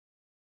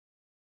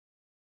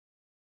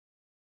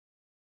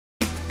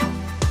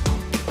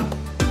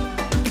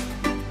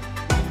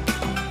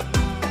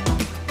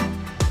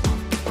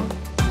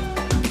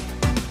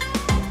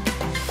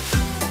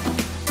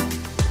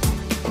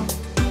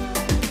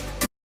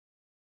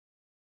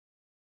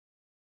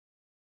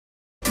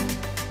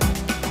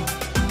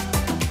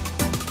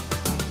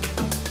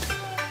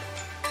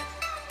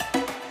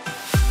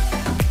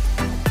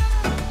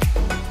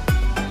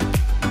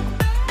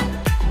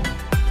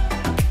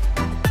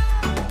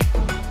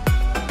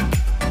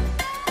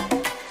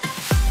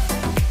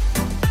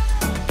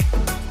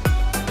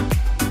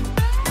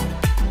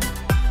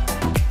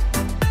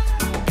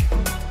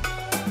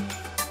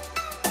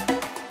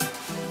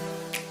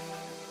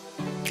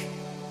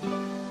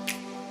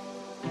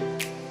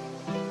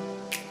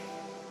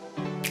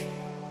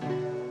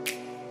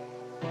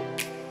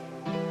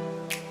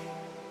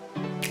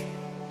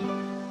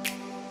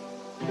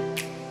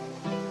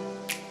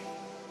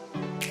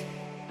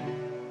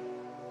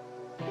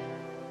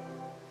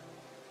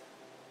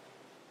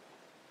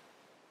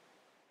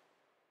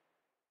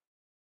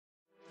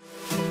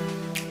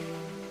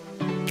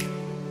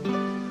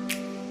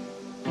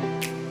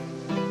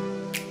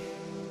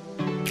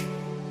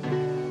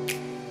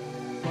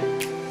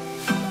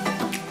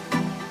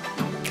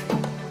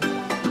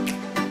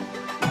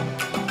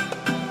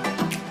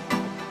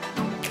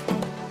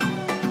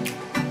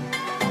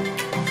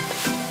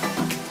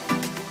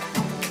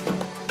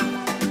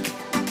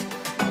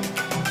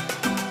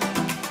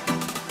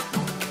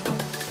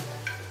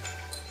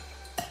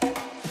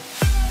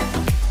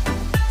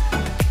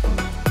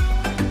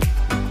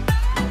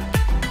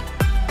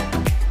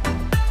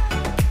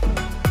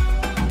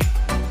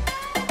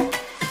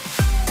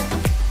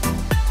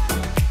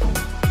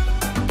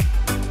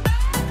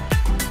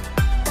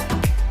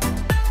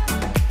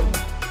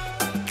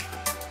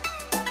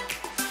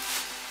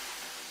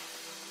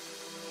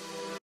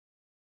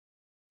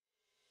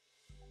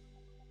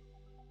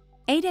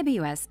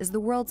AWS is the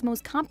world's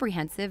most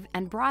comprehensive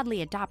and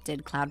broadly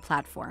adopted cloud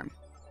platform.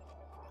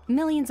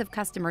 Millions of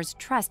customers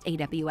trust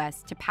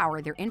AWS to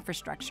power their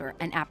infrastructure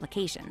and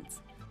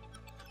applications.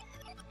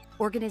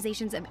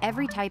 Organizations of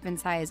every type and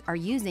size are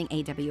using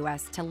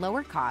AWS to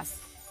lower costs,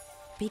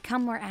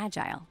 become more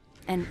agile,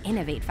 and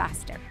innovate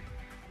faster.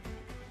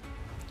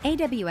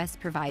 AWS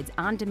provides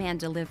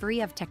on-demand delivery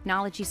of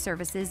technology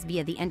services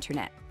via the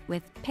internet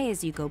with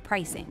pay-as-you-go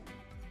pricing.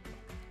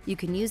 You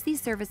can use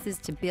these services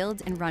to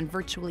build and run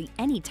virtually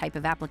any type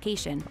of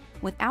application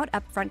without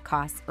upfront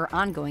costs or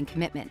ongoing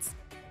commitments.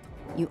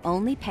 You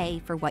only pay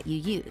for what you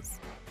use.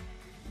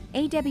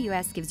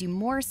 AWS gives you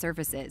more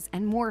services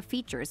and more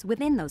features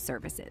within those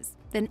services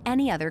than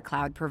any other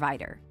cloud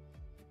provider.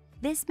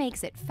 This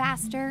makes it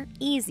faster,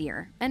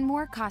 easier, and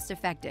more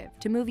cost-effective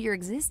to move your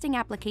existing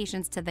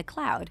applications to the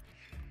cloud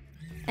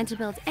and to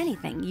build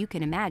anything you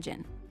can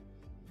imagine.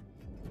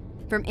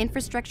 From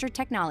infrastructure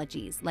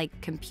technologies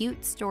like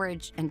compute,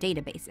 storage, and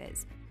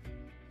databases,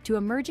 to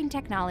emerging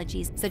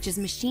technologies such as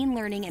machine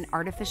learning and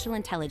artificial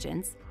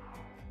intelligence,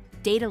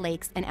 data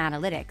lakes and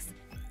analytics,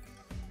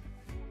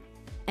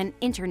 and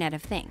Internet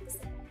of Things.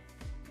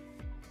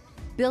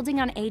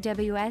 Building on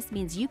AWS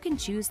means you can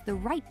choose the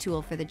right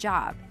tool for the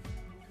job.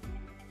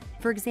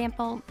 For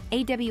example,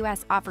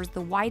 AWS offers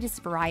the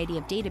widest variety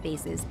of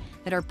databases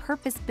that are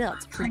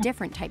purpose-built for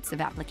different types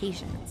of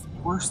applications.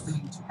 Worst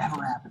thing to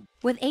ever happen.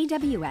 With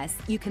AWS,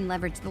 you can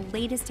leverage the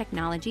latest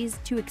technologies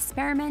to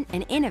experiment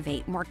and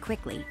innovate more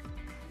quickly.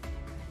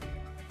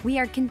 We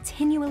are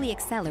continually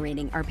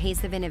accelerating our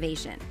pace of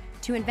innovation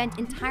to invent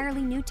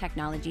entirely new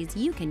technologies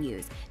you can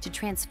use to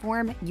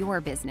transform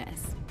your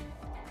business.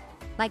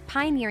 Like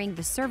pioneering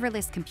the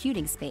serverless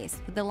computing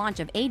space with the launch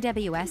of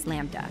AWS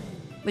Lambda,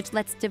 which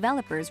lets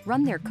developers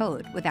run their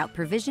code without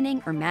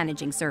provisioning or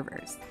managing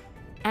servers.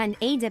 And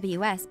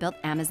AWS built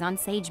Amazon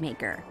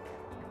SageMaker,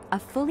 a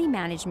fully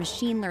managed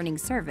machine learning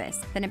service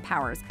that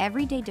empowers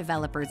everyday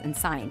developers and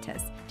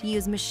scientists to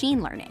use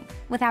machine learning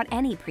without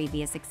any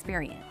previous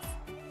experience.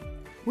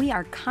 We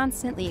are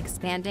constantly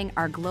expanding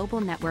our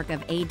global network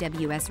of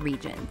AWS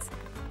regions,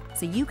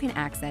 so you can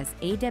access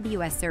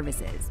AWS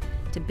services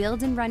to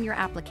build and run your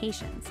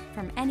applications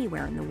from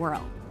anywhere in the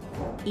world.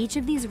 Each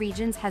of these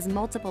regions has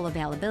multiple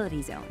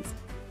availability zones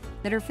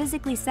that are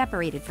physically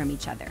separated from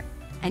each other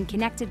and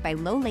connected by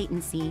low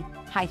latency,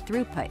 high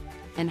throughput,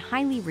 and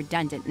highly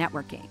redundant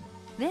networking.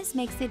 This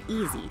makes it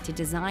easy to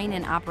design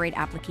and operate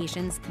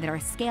applications that are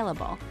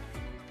scalable,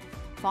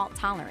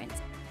 fault-tolerant,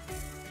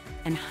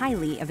 and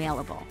highly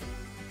available.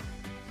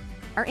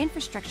 Our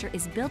infrastructure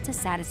is built to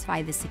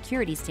satisfy the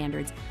security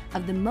standards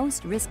of the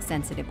most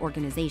risk-sensitive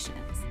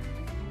organizations.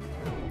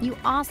 You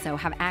also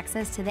have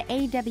access to the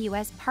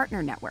AWS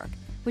Partner Network,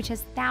 which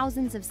has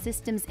thousands of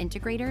systems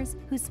integrators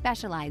who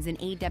specialize in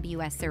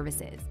AWS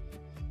services,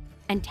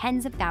 and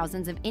tens of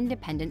thousands of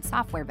independent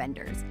software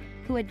vendors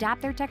who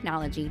adapt their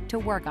technology to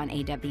work on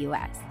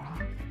AWS.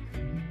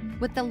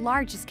 With the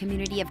largest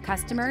community of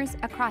customers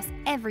across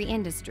every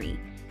industry,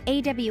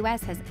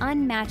 AWS has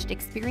unmatched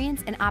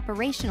experience and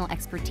operational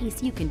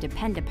expertise you can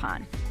depend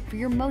upon for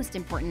your most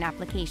important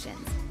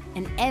applications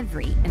and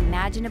every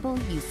imaginable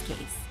use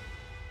case.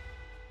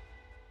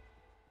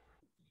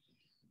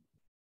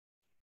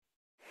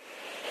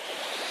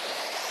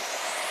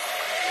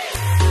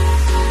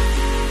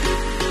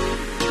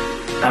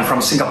 I'm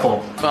from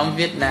Singapore. From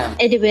Vietnam.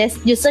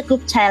 AWS User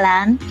Group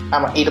Thailand.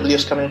 I'm an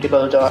AWS community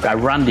builder. I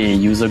run the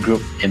user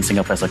group in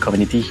Singapore as a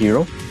community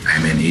hero.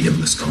 I'm an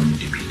AWS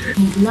community builder.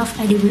 I love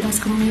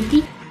AWS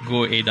community.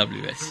 Go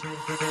AWS.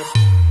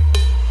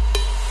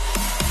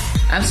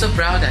 I'm so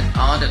proud that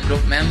all the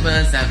group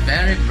members are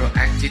very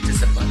proactive to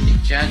support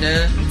each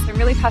other. I'm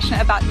really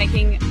passionate about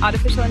making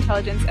artificial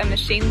intelligence and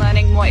machine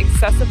learning more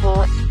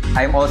accessible.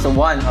 I'm also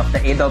one of the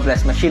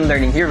AWS machine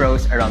learning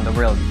heroes around the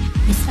world.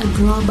 It's a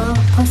global,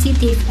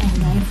 positive and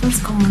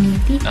diverse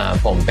community.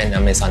 ผมเป็น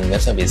Amazon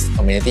Web Service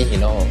Community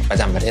Hero ประ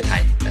จำประเทศไท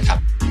ยนะครับ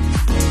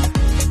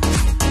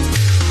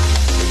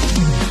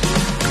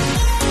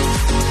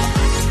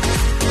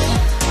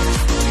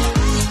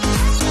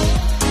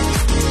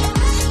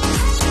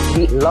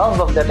The love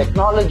of the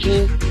technology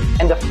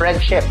and the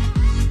friendship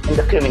in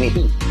the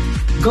community.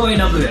 Go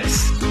AWS.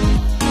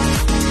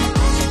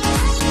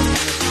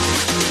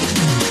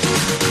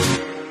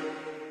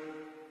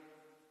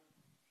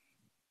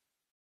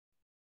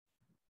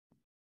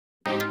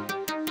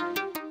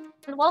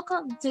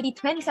 Welcome to the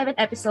 27th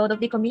episode of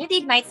the Community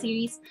Ignite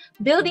series,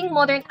 Building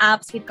Modern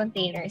Apps with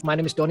Containers. My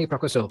name is Donny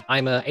Prakoso.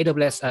 I'm an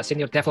AWS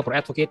Senior Developer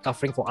Advocate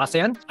covering for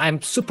ASEAN.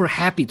 I'm super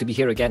happy to be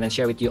here again and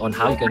share with you on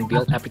how you can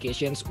build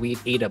applications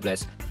with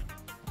AWS.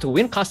 To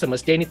win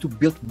customers, they need to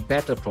build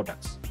better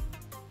products.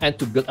 And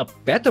to build up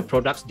better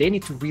products, they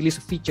need to release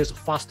features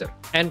faster.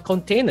 And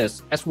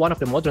containers, as one of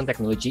the modern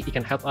technology, it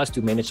can help us to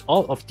manage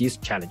all of these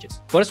challenges.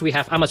 First, we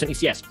have Amazon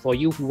ECS for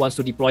you who wants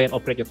to deploy and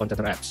operate your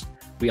container apps.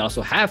 We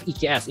also have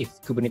EKS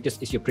if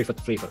Kubernetes is your preferred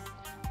flavor.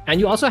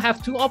 And you also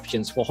have two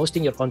options for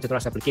hosting your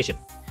containerized application.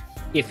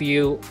 If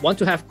you want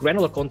to have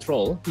granular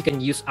control, you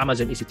can use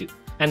Amazon EC2.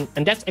 And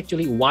that's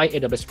actually why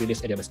AWS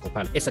released AWS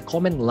Copilot. It's a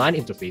command line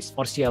interface,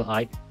 or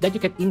CLI, that you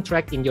can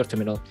interact in your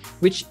terminal,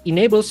 which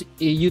enables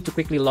you to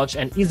quickly launch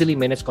and easily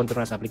manage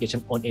containerized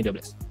application on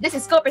AWS. This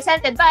is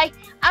co-presented by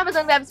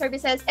Amazon Web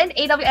Services and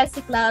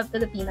AWS Cloud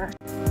Filipina.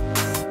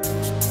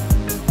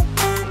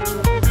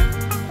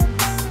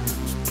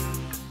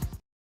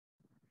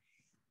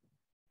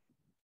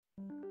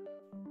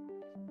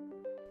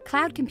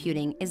 Cloud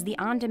computing is the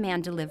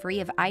on-demand delivery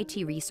of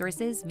IT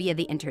resources via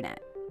the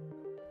internet,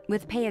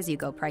 with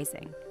pay-as-you-go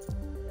pricing.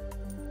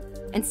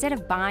 Instead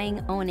of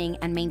buying, owning,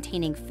 and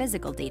maintaining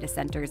physical data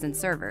centers and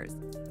servers,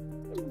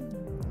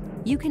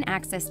 you can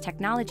access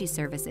technology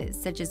services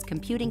such as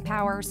computing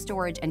power,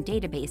 storage, and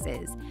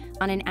databases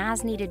on an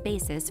as-needed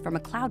basis from a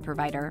cloud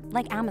provider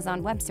like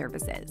Amazon Web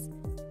Services.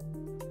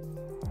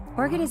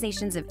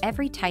 Organizations of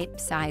every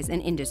type, size,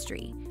 and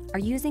industry are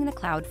using the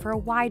cloud for a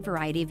wide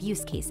variety of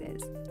use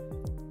cases,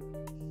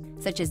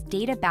 such as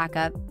data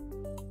backup,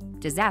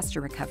 disaster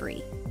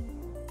recovery,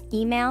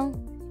 email,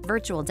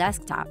 virtual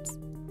desktops,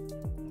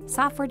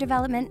 software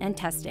development and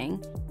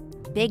testing,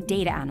 big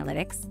data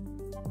analytics,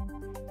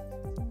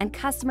 and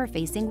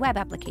customer-facing web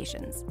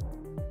applications.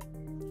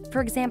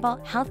 For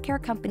example,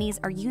 healthcare companies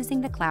are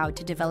using the cloud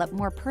to develop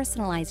more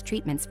personalized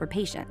treatments for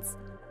patients.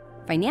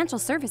 Financial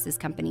services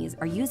companies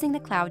are using the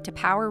cloud to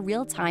power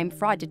real-time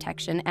fraud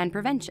detection and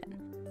prevention.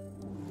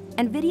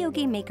 And video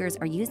game makers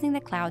are using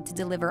the cloud to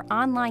deliver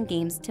online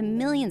games to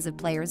millions of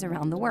players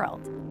around the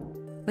world.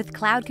 With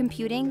cloud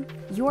computing,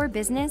 your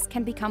business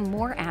can become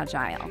more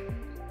agile,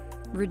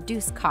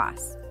 reduce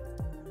costs,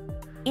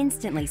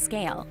 instantly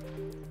scale,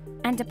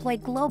 and deploy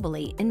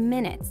globally in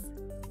minutes.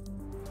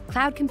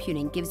 Cloud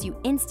computing gives you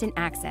instant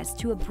access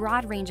to a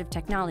broad range of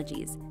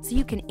technologies, so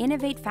you can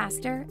innovate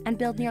faster and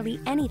build nearly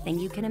anything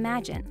you can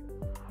imagine.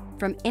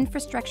 From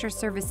infrastructure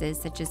services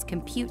such as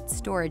compute,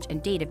 storage,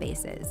 and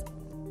databases,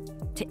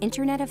 to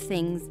Internet of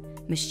Things,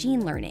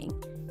 machine learning,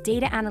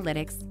 data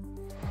analytics,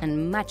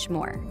 and much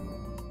more.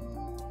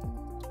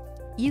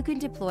 You can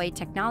deploy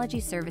technology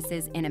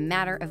services in a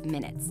matter of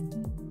minutes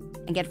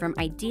and get from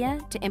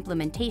idea to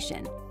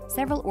implementation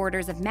several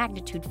orders of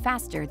magnitude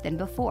faster than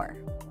before.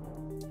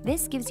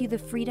 This gives you the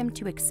freedom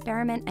to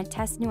experiment and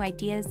test new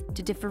ideas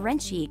to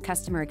differentiate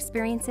customer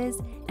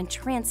experiences and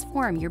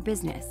transform your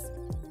business,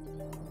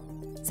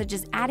 such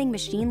as adding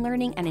machine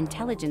learning and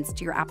intelligence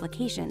to your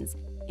applications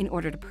in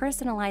order to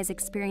personalize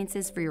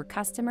experiences for your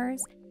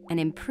customers and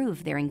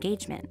improve their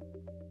engagement.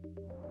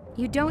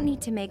 You don't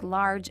need to make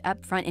large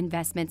upfront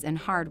investments in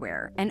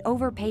hardware and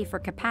overpay for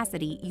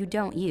capacity you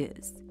don't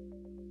use.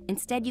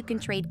 Instead, you can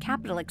trade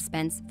capital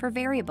expense for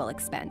variable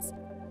expense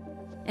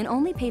and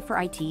only pay for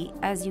IT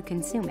as you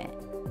consume it.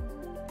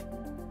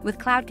 With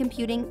cloud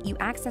computing, you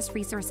access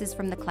resources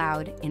from the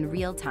cloud in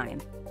real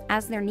time,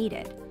 as they're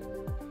needed.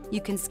 You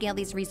can scale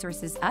these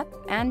resources up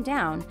and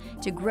down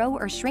to grow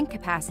or shrink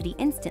capacity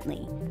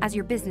instantly as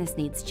your business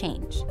needs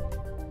change.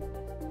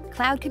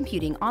 Cloud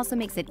computing also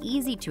makes it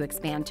easy to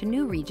expand to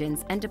new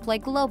regions and deploy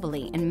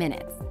globally in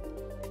minutes.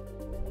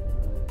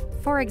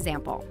 For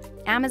example,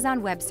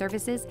 Amazon Web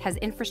Services has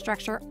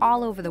infrastructure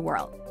all over the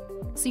world,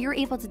 so you're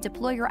able to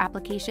deploy your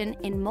application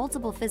in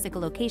multiple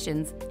physical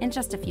locations in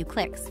just a few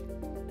clicks.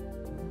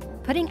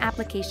 Putting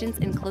applications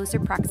in closer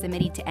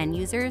proximity to end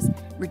users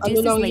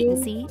reduces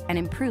latency and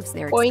improves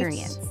their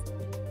experience.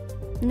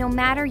 No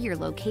matter your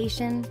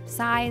location,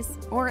 size,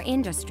 or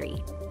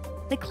industry,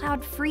 the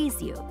cloud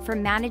frees you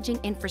from managing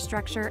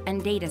infrastructure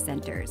and data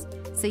centers,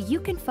 so you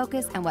can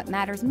focus on what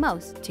matters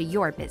most to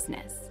your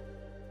business.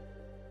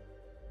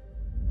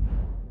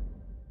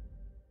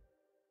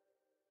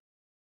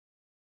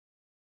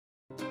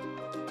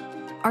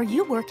 Are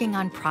you working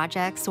on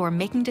projects or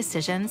making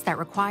decisions that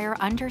require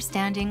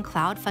understanding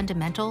cloud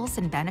fundamentals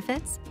and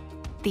benefits?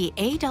 The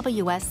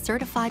AWS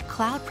Certified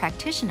Cloud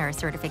Practitioner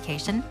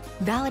certification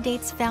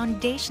validates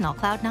foundational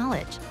cloud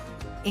knowledge,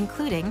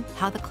 including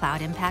how the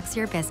cloud impacts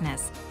your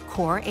business,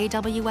 core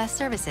AWS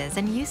services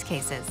and use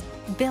cases,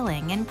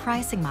 billing and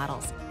pricing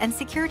models, and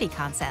security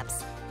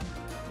concepts.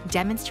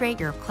 Demonstrate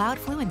your cloud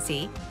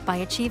fluency by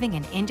achieving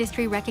an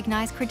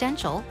industry-recognized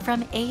credential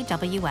from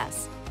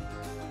AWS.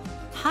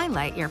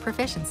 Highlight your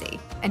proficiency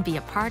and be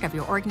a part of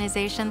your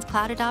organization's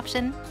cloud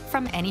adoption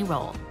from any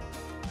role.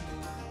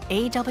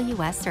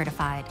 AWS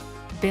Certified.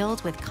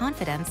 Build with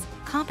confidence,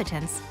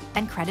 competence,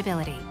 and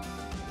credibility.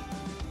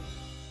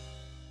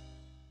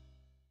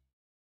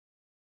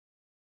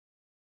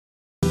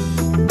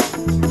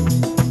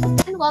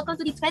 Welcome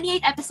to the 28th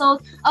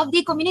episode of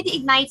the Community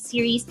Ignite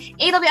series,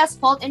 AWS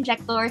Fault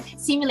Injector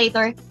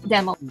Simulator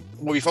Demo.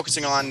 We'll be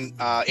focusing on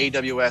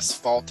AWS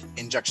Fault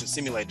Injection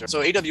Simulator.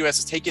 So AWS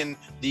has taken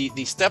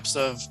the steps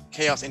of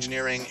chaos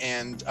engineering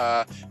and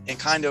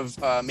kind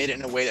of made it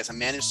in a way that's a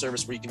managed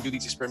service where you can do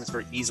these experiments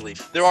very easily.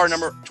 There are a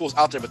number of tools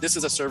out there, but this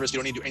is a service you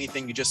don't need to do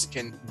anything. You just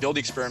can build the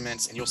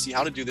experiments, and you'll see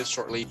how to do this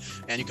shortly,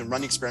 and you can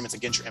run the experiments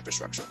against your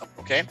infrastructure,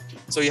 okay?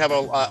 So you have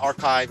an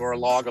archive or a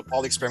log of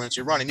all the experiments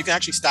you run, and you can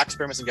actually stack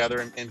experiments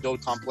together and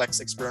build complex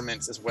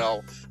experiments as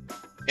well.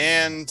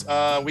 and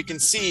we can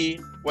see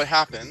what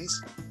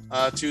happens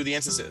to the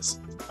instances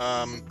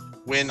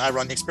when I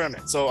run the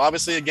experiment. So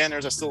obviously, again,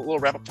 there's still a little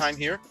wrap-up time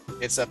here.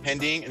 It's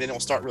pending, and then it'll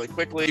start really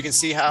quickly. You can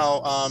see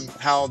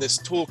how this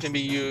tool can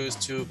be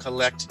used to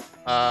collect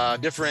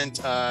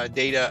different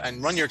data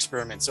and run your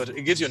experiment. So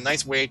it gives you a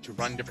nice way to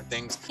run different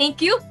things.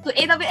 Thank you to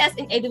AWS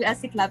and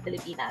AWS Club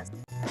Pilipinas.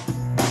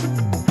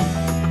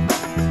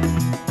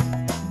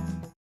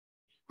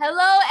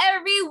 Hello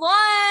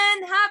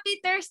everyone! Happy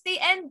Thursday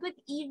and good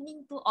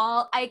evening to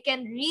all. I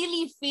can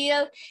really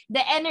feel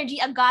the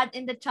energy agad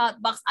in the chat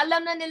box.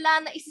 Alam na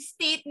nila na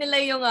isi-state nila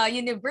yung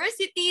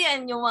university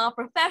and yung mga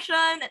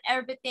profession and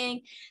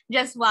everything.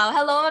 Just wow.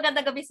 Hello,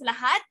 magandang gabi sa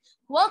lahat.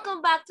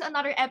 Welcome back to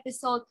another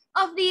episode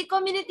of the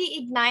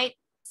Community Ignite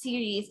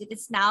series. It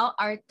is now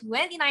our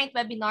 29th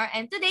webinar,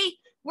 and today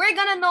we're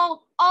gonna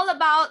know all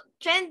about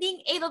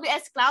trending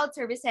AWS cloud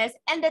services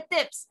and the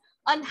tips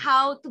on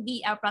how to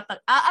be a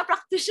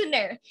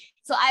practitioner.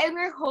 So I am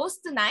your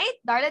host tonight,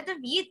 Darla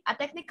David, a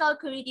technical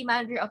community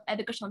manager of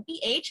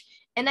Edukasyon.ph,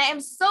 and I am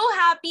so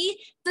happy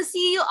to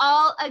see you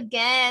all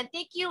again.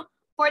 Thank you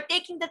for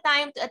taking the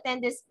time to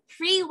attend this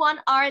free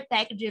 1-hour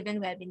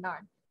tech-driven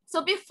webinar. So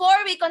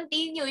before we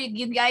continue,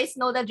 you guys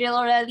know the drill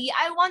already.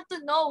 I want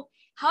to know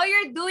how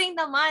you're doing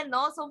naman,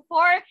 no? So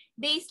 4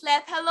 days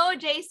left. Hello,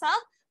 Jaisal.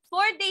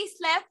 4 days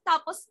left,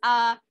 tapos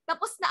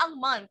na ang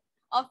month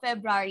of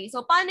February.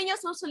 So, paano nyo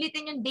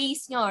susulitin yung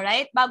days nyo,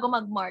 right? Bago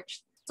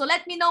mag-March. So,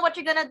 let me know what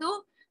you're gonna do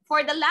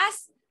for the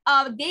last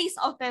days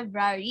of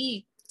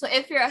February. So,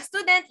 if you're a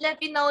student,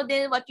 let me know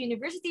then what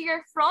university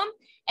you're from.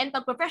 And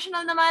pag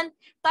professional naman,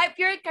 type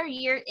your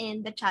career in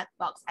the chat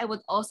box. I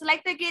would also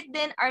like to get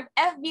then our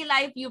FB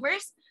Live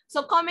viewers.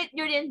 So, comment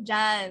nyo rin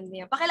dyan.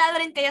 Pakilala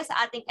rin kayo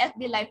sa ating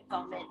FB Live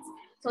comments.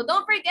 So,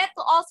 don't forget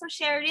to also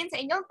share rin sa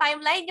inyong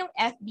timeline yung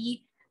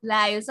FB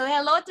Live. So,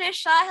 hello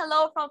Trisha,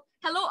 hello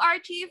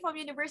Archie from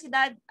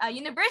Universidad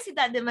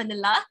de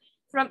Manila,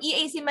 from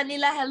EAC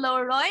Manila,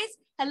 hello Royce,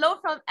 hello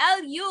from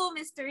LU,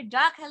 Mr.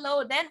 Jack,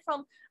 hello, then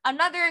from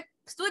another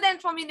student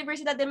from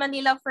Universidad de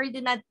Manila,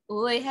 Ferdinand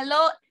Uy,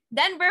 hello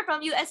Denver from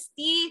UST,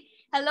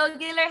 hello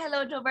Giller,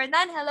 hello Joe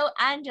Bernan, hello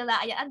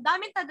Angela. Ayan, ang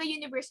daming taga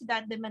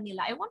Universidad de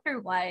Manila. I wonder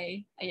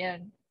why.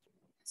 Ayan.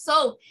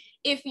 So,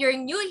 if you're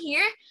new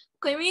here,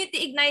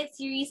 Community Ignite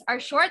series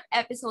are short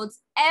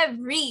episodes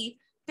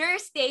every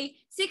Thursday,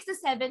 6 to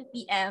 7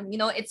 p.m. You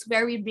know, it's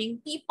where we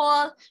bring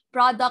people,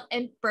 product,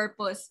 and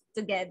purpose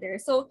together.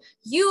 So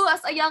you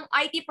as a young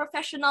IT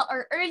professional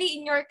or early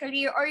in your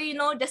career, or, you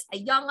know, just a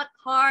young at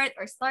heart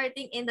or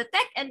starting in the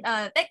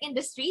tech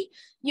industry,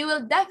 you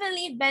will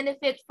definitely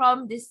benefit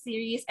from this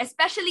series,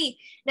 especially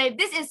that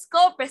this is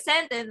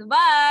co-presented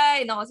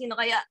by, sino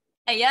kaya?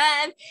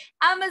 Ayan,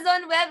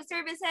 Amazon Web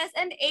Services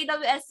and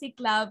AWS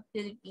Club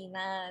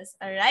Pilipinas.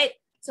 All right.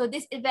 So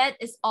this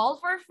event is all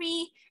for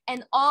free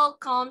and all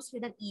comes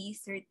with an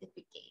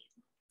e-certificate.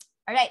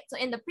 All right, so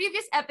in the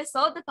previous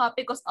episode, the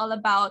topic was all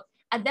about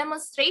a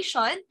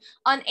demonstration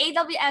on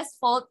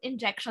AWS Fault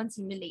Injection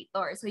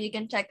Simulator. So you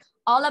can check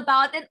all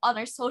about it on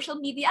our social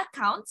media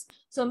accounts.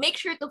 So make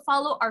sure to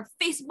follow our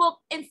Facebook,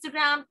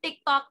 Instagram,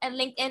 TikTok, and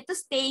LinkedIn to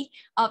stay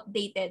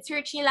updated.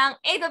 Search nyo lang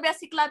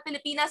AWS Club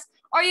Pilipinas,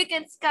 or you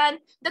can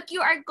scan the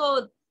QR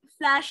code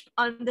flashed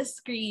on the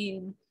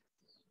screen.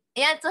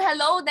 Ayan, so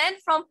hello then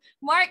from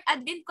Mark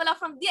Advincula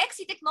from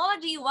DXC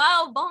Technology.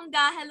 Wow,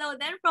 bongga. Hello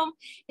then from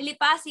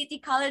Lipa City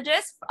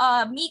Colleges,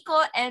 Miko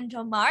and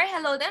Jomar.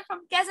 Hello then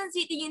from Quezon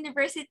City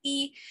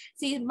University,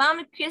 si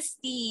Ma'am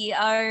Christy.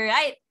 All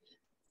right.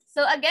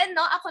 So again,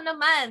 no, ako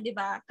naman, di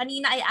ba?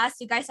 Kanina I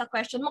asked you guys a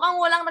question. Mukhang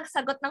walang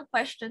nagsagot ng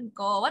question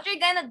ko. What are you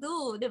gonna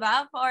do, di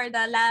ba, for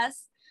the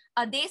last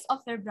days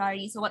of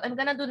February? So what I'm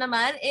gonna do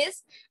naman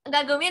is, ang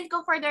gagawin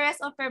ko for the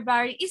rest of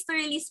February is to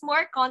release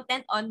more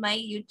content on my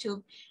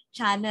YouTube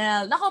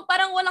channel. Naku,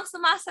 parang walang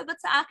sumasagot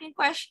sa aking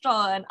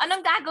question.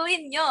 Anong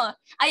gagawin nyo?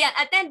 Ayan,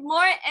 attend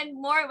more and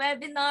more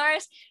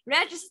webinars,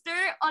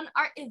 register on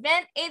our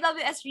event,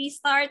 AWS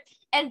Restart,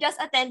 and just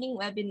attending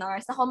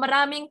webinars. Naku,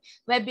 maraming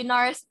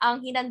webinars ang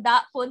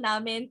hinanda po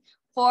namin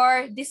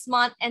for this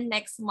month and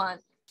next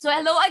month. So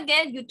hello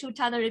again, YouTube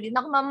channel review.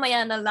 Naku,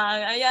 mamaya na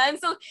lang.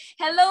 Ayan. So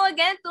hello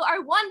again to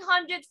our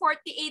 148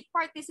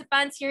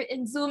 participants here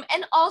in Zoom,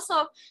 and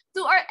also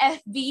to our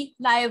FB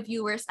Live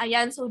viewers.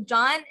 Ayan. So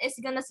John is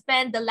gonna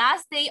spend the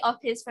last day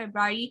of his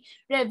February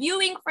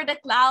reviewing for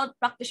the Cloud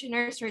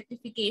Practitioner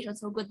Certification.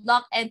 So good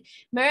luck, and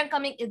meron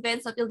kaming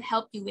events that will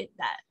help you with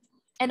that.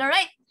 And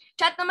alright,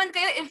 chat naman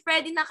kayo if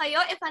ready na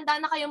kayo, if handa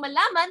na kayo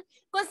malaman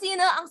kung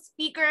sino ang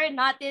speaker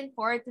natin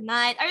for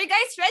tonight. Are you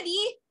guys ready?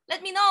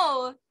 Let me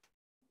know.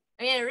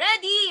 Ayan,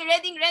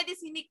 ready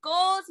si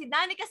Nicole, si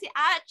Danica, si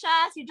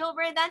Acha, si Joe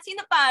Verdan, sino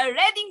pa?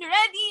 Ready.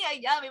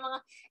 Ayan, may mga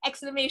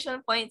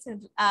exclamation points.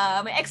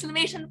 May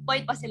exclamation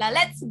point pa sila.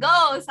 Let's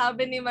go,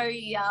 sabi ni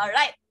Maria.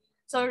 Alright,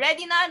 so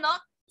ready na, no?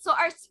 So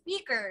our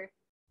speaker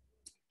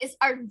is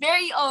our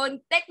very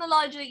own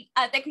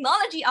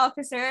technology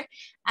officer,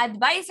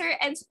 advisor,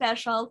 and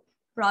special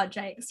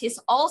projects. He's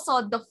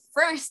also the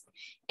first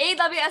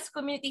AWS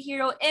Community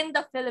Hero in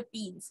the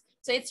Philippines.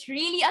 So it's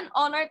really an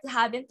honor to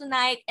have him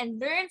tonight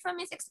and learn from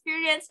his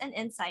experience and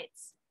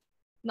insights.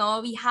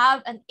 No, we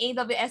have an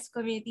AWS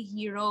Community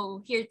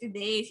Hero here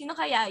today. Sino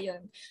kaya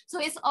yun?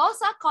 So he's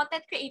also a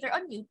content creator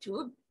on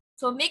YouTube.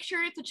 So make sure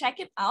to check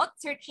him out.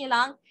 Search niyo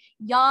lang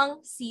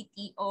Young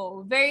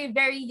CTO. Very,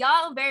 very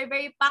young. Very,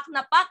 very pak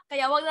na pak.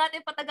 Kaya wag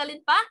natin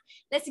patagalin pa.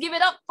 Let's give it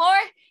up for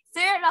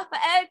Sir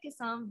Rafael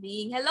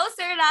Kisambing. Hello,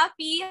 Sir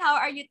Rafi. How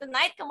are you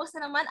tonight?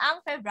 Kamusta naman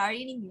ang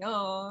February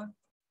ninyo?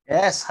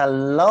 Yes,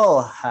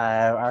 hello.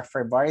 Our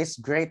February is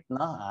great,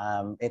 no?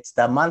 It's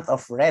the month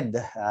of red,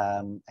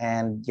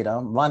 and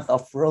month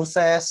of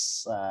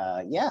roses.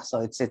 Yeah,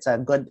 so it's a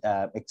good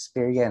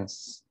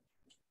experience.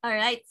 All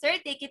right, sir,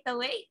 take it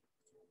away.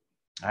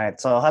 All right,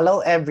 so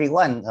hello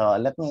everyone.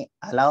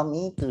 Allow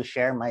me to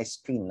share my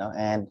screen, no?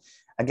 And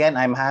again,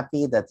 I'm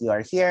happy that you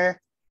are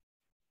here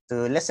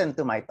to listen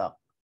to my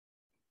talk.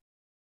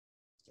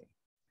 Okay.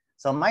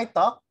 So my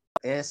talk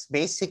is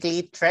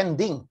basically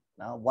trending.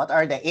 Now, what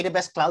are the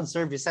AWS cloud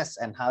services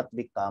and how to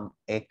become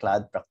a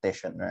cloud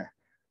practitioner,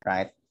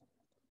 right?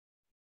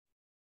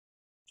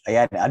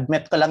 Ayan,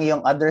 admit ko lang yung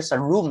others sa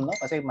room, no?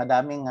 Kasi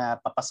madaming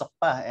papasok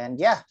pa. And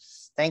yeah,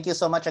 thank you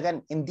so much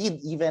again.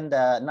 Indeed, even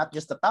not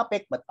just the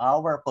topic, but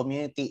our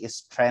community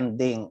is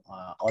trending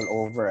all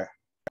over,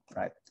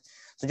 right?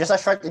 So just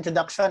a short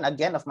introduction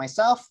again of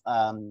myself.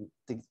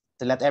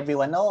 To let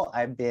everyone know,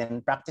 I've been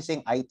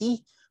practicing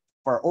IT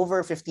for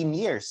over 15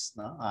 years,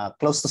 no?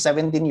 Close to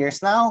 17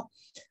 years now.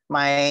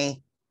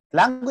 My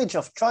language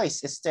of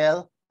choice is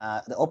still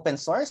the open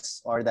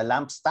source or the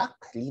LAMP stack,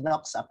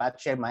 Linux,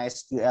 Apache,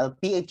 MySQL,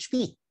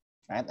 PHP,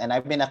 right? And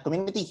I've been a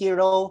community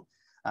hero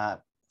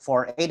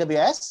for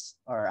AWS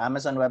or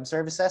Amazon Web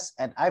Services,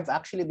 and I've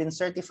actually been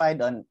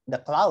certified on the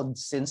cloud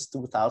since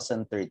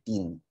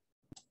 2013.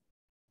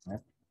 Right?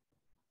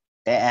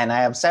 And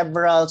I have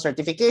several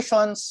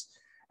certifications,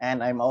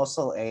 and I'm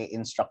also an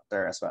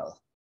instructor as well.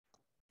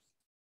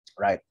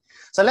 Right.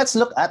 So let's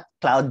look at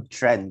cloud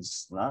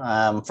trends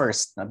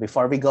first,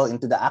 before we go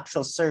into the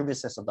actual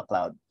services of the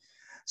cloud.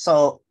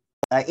 So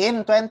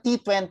in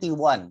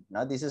 2021,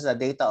 this is a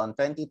data on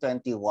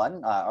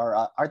 2021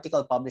 or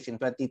article published in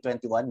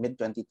 2021,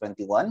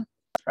 mid-2021,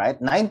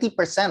 right?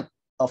 90%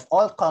 of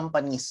all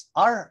companies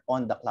are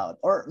on the cloud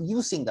or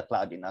using the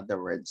cloud, in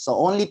other words. So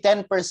only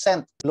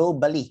 10%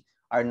 globally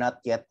are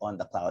not yet on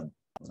the cloud.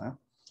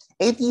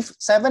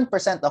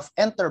 87% of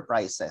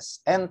enterprises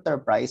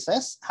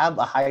have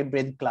a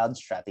hybrid cloud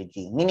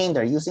strategy, meaning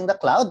they're using the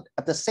cloud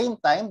at the same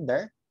time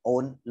their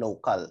own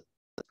local,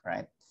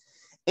 right?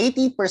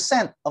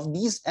 80% of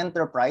these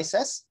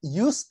enterprises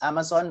use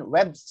Amazon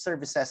Web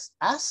Services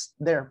as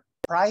their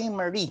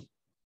primary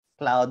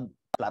cloud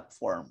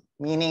platform,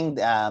 meaning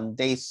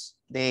they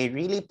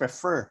really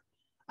prefer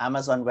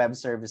Amazon Web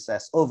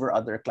Services over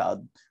other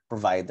cloud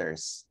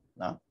providers.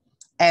 No?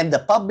 And the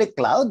public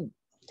cloud,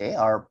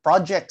 our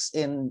projects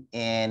in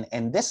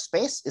this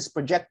space is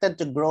projected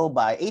to grow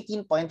by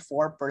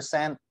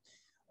 18.4%,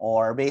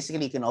 or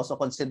basically you can also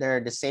consider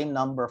the same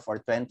number for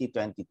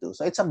 2022.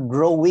 So it's a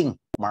growing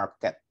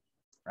market,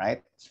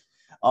 right?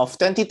 Of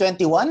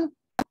 2021,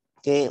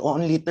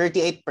 only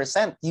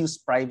 38% use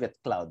private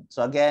cloud.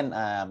 So again,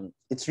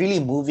 it's really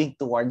moving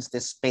towards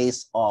this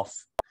space of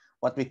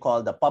what we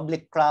call the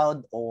public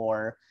cloud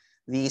or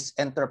these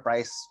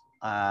enterprise,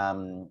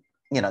 Amazon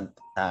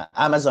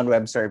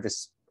Web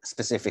Service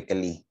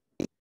specifically,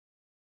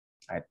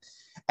 right?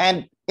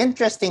 And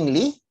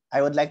interestingly,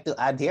 I would like to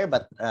add here,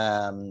 but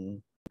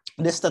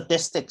the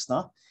statistics,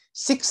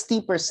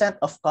 60%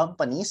 of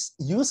companies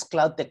use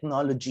cloud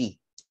technology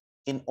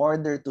in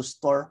order to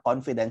store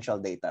confidential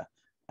data,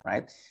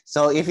 right?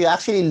 So if you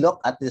actually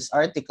look at this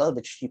article,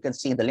 which you can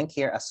see the link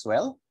here as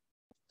well,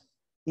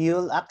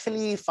 you'll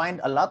actually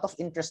find a lot of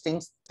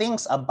interesting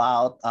things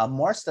about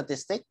more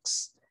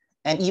statistics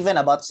and even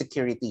about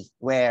security,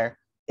 where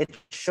it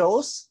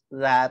shows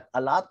that a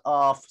lot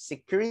of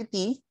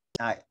security,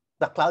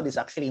 the cloud is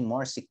actually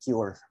more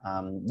secure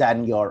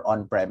than your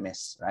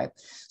on-premise, right?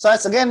 So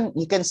as again,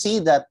 you can see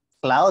that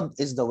cloud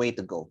is the way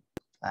to go.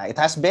 It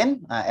has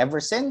been ever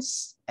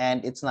since,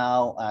 and it's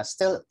now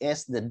still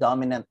is the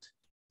dominant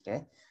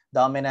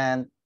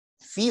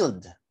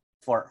field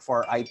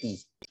for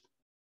IT.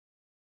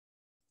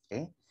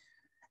 Okay,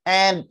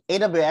 and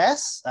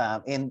AWS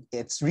in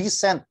its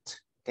recent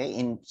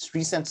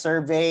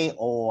survey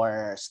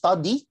or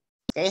study,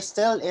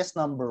 still is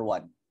number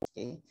one.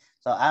 Okay,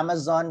 so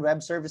Amazon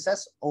Web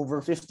Services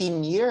over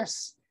 15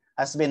 years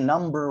has been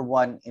number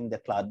one in the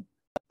cloud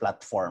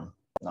platform.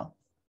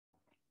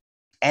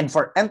 And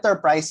for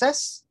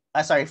enterprises,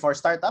 for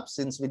startups,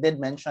 since we did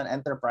mention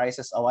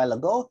enterprises a while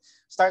ago,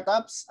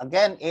 startups,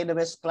 again,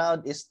 AWS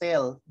Cloud is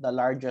still the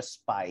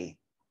largest pie,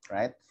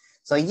 right?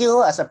 So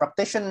you, as a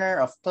practitioner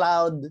of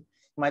cloud,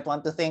 you might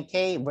want to think,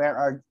 hey, where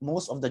are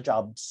most of the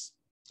jobs?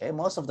 Okay,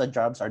 most of the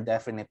jobs are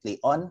definitely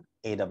on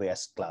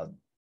AWS Cloud.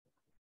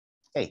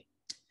 Okay,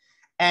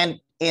 and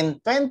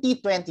in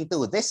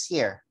 2022, this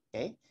year,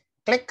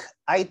 click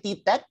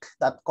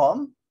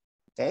ittech.com,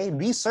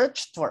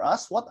 researched for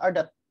us what are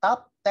the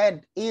top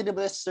 10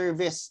 AWS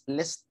service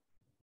list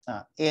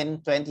in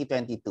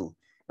 2022.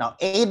 Now,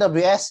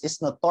 AWS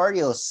is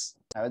notorious,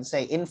 I would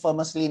say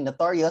infamously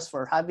notorious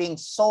for having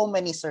so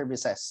many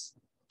services,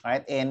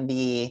 right? In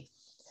the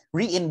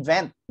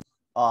reInvent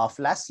of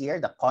last year,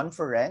 the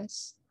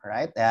conference,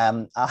 right?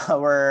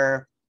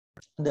 The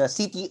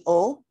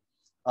CTO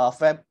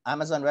of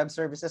Amazon Web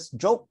Services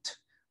joked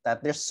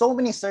that there's so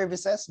many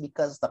services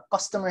because the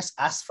customers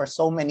ask for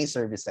so many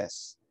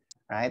services,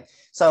 right?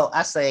 So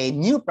as a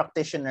new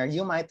practitioner,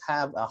 you might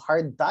have a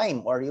hard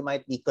time, or you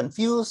might be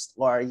confused,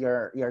 or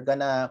you're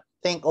gonna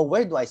think, oh,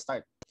 where do I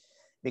start?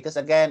 Because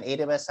again,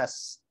 AWS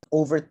has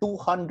over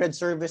 200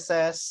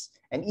 services,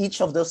 and each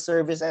of those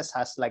services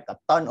has like a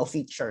ton of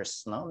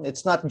features. No,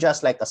 it's not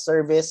just like a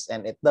service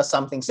and it does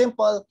something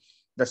simple.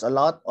 There's a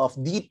lot of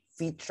deep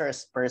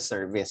features per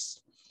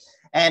service.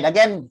 And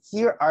again,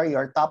 here are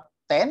your top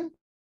 10.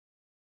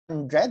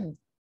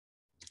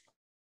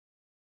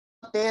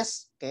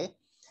 Notice, okay,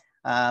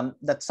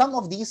 that some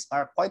of these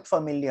are quite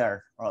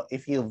familiar, or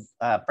if you've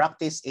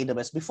practiced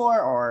AWS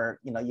before, or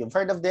you've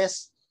heard of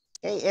this.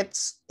 Okay,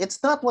 it's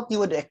not what you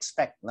would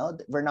expect. No,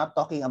 we're not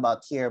talking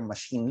about here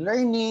machine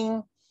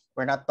learning.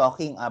 We're not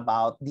talking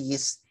about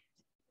these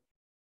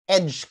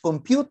edge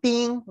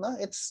computing. No,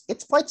 it's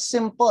quite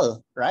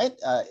simple, right?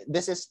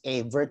 This is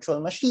a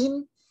virtual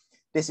machine.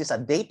 This is a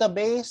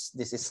database.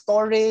 This is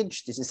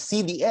storage. This is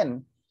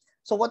CDN.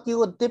 So what you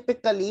would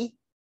typically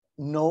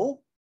know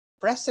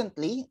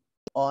presently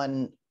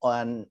on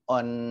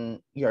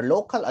your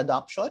local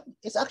adoption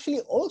is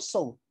actually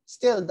also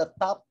still the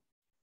top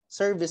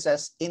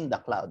services in the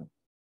cloud.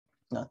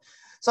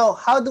 So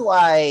how do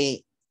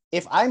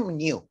if I'm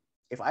new,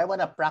 if I want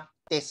to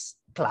practice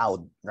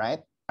cloud, right?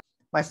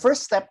 My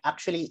first step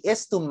actually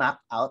is to map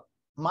out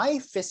my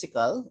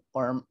physical,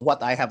 or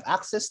what I have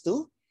access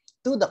to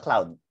the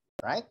cloud,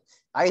 right?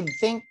 I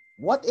think,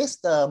 what is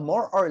the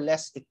more or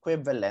less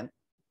equivalent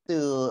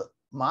to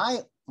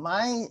my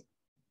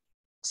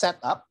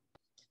setup,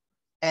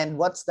 and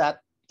what's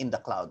that in the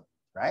cloud,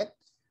 right?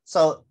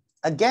 So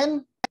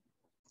again,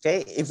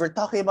 okay, if we're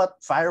talking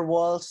about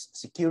firewalls,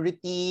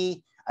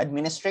 security,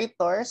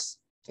 administrators,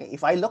 okay,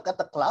 if I look at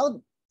the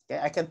cloud, okay,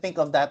 I can think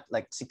of that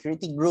like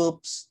security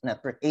groups,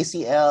 network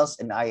ACLs,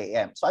 and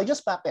IAM. So I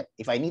just map it.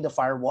 If I need a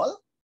firewall,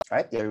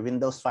 right, your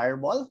Windows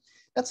firewall,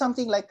 that's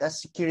something like a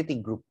security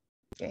group,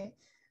 okay?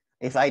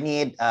 If I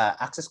need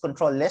access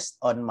control list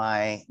on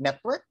my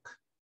network,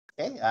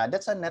 okay,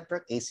 that's a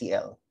network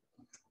ACL.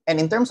 And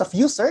in terms of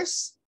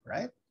users,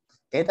 right,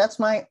 okay, that's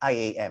my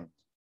IAM.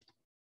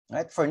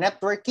 Right, for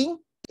networking,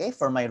 okay,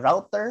 for my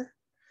router,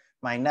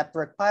 my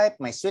network pipe,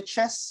 my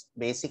switches,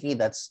 basically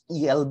that's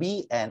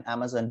ELB and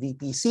Amazon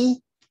VPC.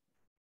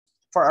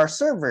 For our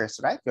servers,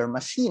 right, your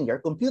machine, your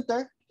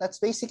computer, that's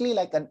basically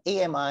like an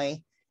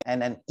AMI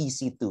and an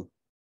EC2.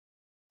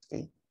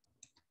 Okay.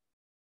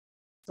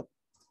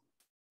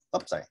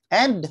 Oops, sorry.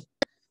 And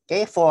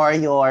okay, for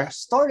your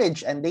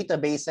storage and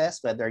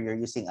databases, whether you're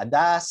using a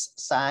DAS,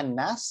 SAN,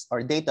 NAS,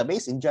 or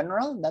database in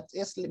general, that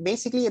is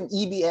basically an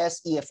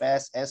EBS,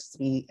 EFS,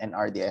 S3, and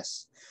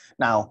RDS.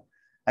 Now,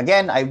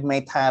 again, I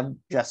might have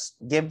just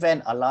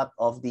given a lot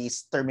of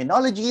these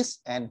terminologies,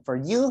 and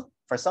for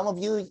some of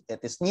you,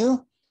 it is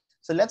new.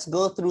 So let's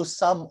go through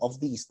some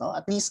of these, no?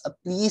 At least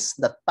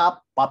the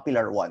top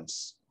popular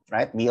ones,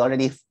 right? We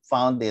already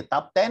found the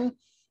top 10.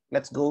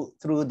 Let's go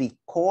through the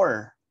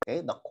core,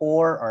 okay? The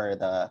core,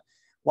 or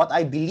what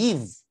I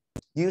believe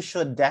you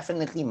should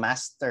definitely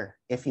master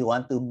if you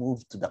want to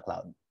move to the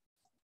cloud.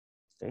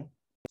 Okay.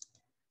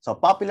 So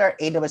popular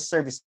AWS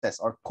services,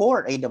 or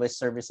core AWS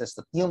services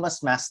that you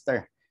must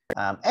master.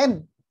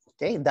 And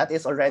okay, that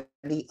is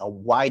already a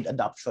wide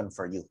adoption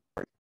for you.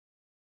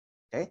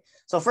 Okay.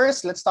 So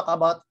first, let's talk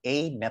about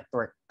a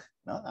network,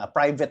 no? A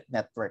private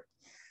network.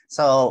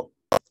 So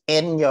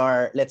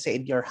let's say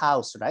in your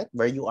house, right,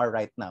 where you are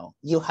right now,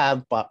 you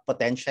have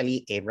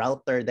potentially a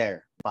router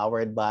there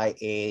powered by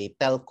a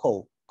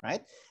telco,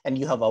 right? And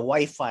you have a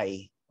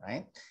Wi-Fi,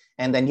 right?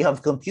 And then you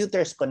have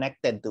computers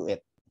connected to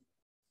it,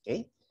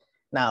 okay?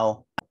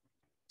 Now,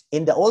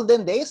 in the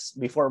olden days,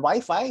 before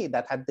Wi-Fi,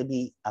 that had to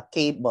be a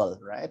cable,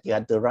 right? You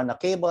had to run a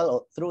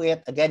cable through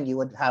it. Again, you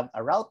would have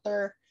a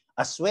router,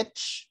 a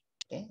switch,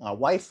 okay, a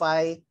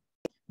Wi-Fi.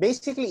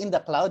 Basically, in the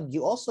cloud,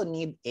 you also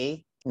need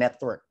a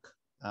network.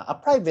 A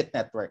private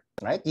network,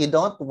 right? You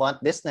don't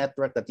want this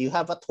network that you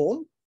have at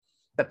home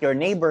that your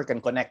neighbor can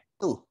connect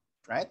to,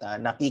 right?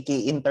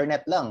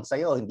 Nakiki-internet lang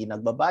sa'yo, hindi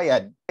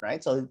nagbabayad,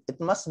 right? So it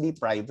must be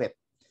private.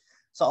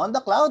 So on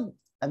the cloud,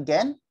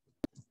 again,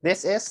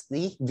 this is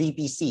the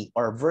VPC,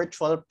 or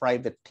virtual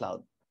private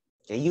cloud.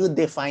 Okay, you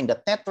define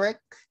the network,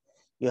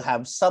 you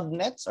have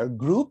subnets or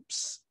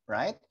groups,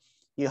 right?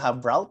 You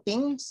have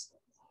routings,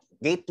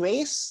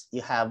 gateways,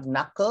 you have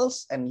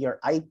knuckles, and your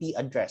IP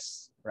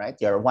address, right?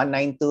 Your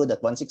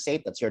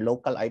 192.168, that's your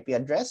local IP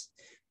address,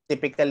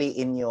 typically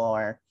in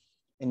your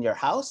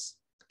house.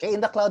 Okay,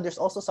 in the cloud, there's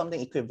also something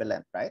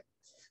equivalent, right?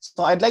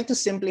 So I'd like to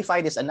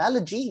simplify this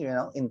analogy,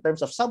 in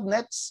terms of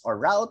subnets or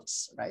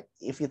routes, right?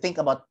 If you think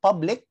about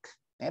public,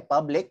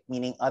 public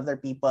meaning other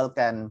people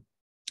can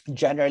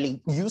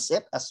generally use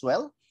it as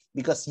well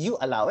because you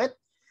allow it.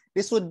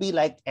 This would be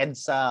like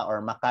EDSA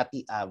or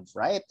Makati Ave,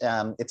 right?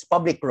 It's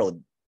public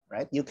road,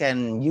 right? You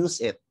can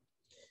use it.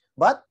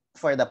 But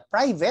for the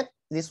private,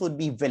 this would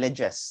be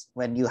villages.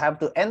 When you have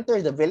to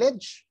enter the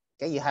village,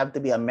 okay, you have to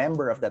be a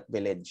member of that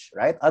village,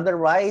 right?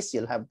 Otherwise,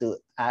 you'll have to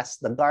ask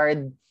the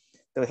guard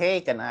to,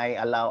 hey, can I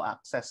allow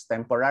access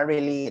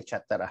temporarily,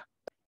 etc.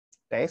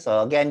 Okay,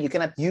 so again, you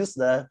cannot use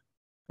the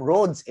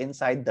roads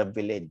inside the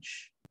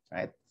village,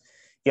 right?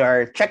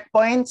 Your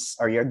checkpoints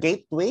or your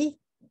gateway,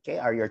 okay,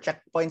 are your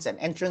checkpoints and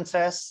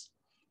entrances.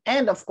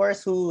 And of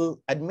course,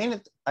 who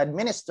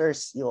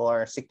administers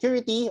your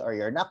security or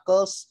your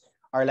knuckles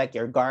are like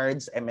your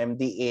guards,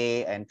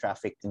 MMDA, and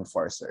traffic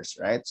enforcers,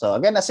 right? So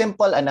again, a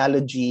simple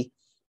analogy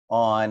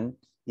on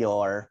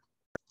your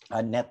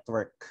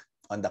network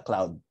on the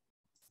cloud.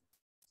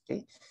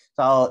 Okay,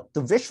 so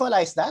to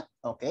visualize that,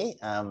 okay,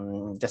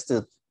 just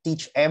to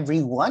teach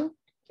everyone,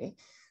 okay,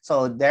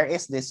 so there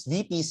is this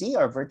VPC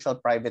or virtual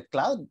private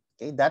cloud,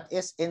 okay, that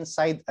is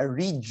inside a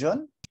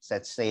region.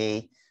 Let's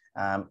say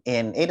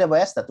in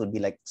AWS, that would be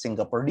like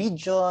Singapore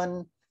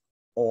region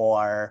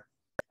or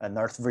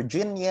North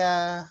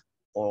Virginia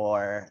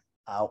or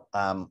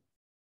Hong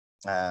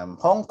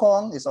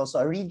Kong is also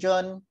a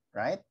region,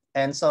 right?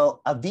 And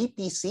so a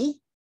VPC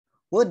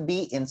would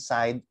be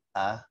inside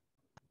a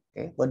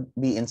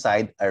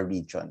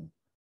region.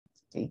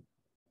 Okay.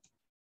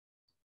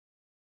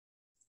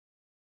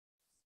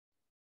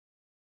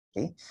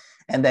 Okay.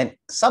 And then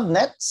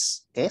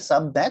subnets, okay,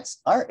 subnets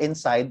are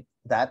inside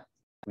that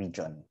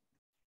region.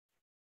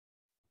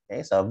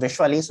 Okay, so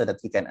visually so that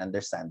you can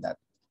understand that.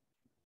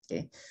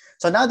 Okay,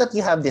 so now that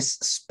you have this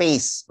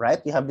space, right,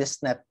 you have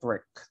this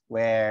network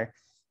where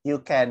you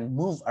can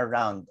move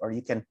around or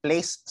you can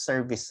place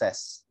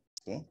services.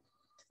 Okay,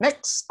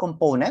 next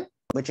component,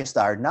 which is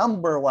our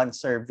number one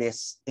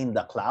service in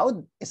the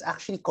cloud, is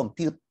actually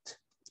compute.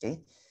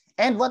 Okay,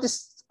 and what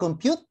is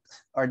compute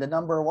or the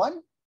number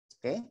one?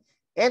 Okay,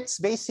 it's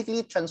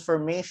basically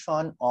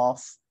transformation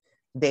of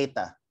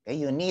data. Okay,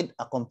 you need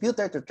a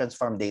computer to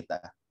transform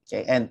data.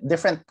 Okay, and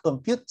different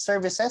compute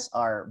services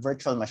are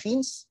virtual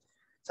machines,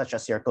 such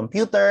as your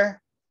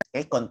computer,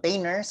 okay,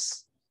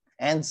 containers,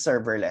 and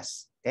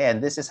serverless. Okay,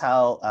 and this is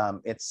how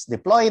it's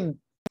deployed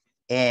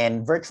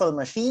in virtual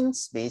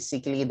machines.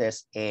 Basically,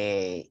 there's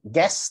a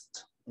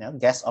guest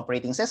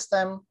operating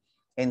system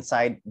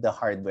inside the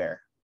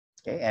hardware.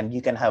 Okay, and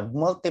you can have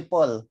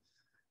multiple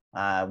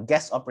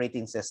guest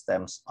operating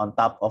systems on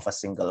top of a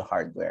single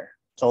hardware.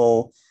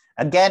 So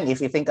again,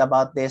 if you think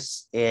about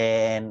this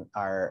in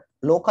our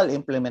local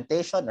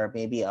implementation or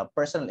maybe a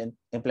personal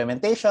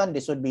implementation,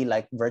 this would be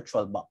like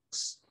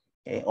VirtualBox,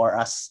 okay, or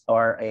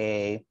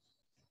a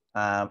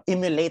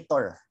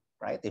emulator,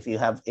 right? If you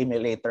have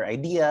emulator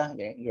idea,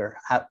 okay,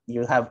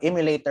 you have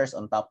emulators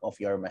on top of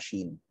your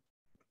machine.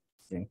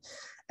 Okay.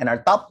 And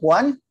our top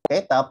one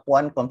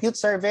compute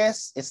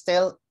service is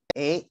still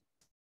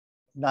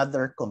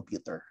another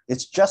computer.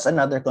 It's just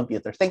another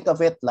computer. Think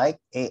of it like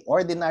an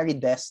ordinary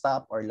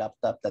desktop or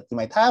laptop that you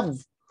might have.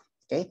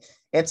 Okay,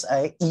 it's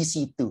a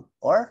EC2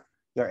 or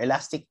your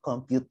Elastic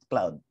Compute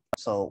Cloud.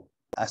 So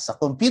as a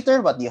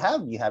computer, what you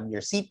have your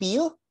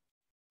CPU,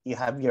 you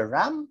have your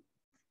RAM,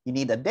 you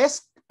need a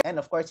disk, and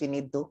of course you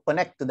need to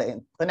connect,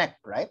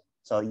 right?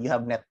 So you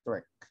have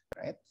network,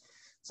 right?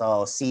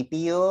 So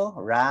CPU,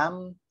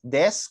 RAM,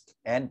 disk,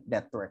 and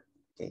network.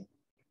 Okay.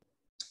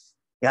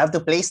 You have to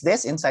place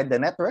this inside the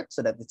network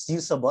so that it's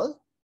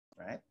usable,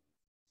 right?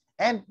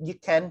 And you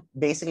can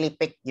basically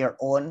pick your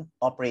own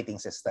operating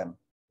system.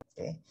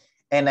 Okay.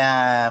 And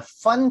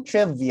fun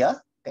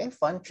trivia,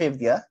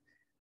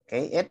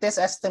 okay, it is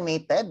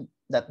estimated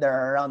that there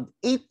are around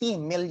 80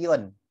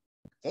 million,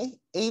 okay,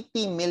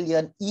 80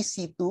 million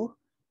EC2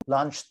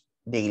 launched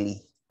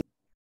daily.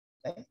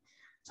 Okay.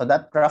 So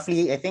that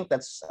roughly, I think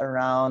that's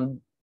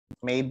around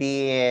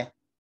maybe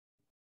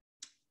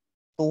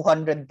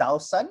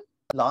 200,000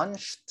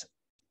 launched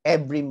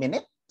every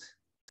minute.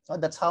 So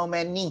that's how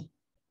many,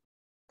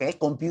 okay,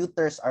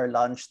 computers are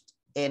launched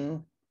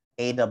in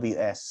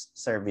AWS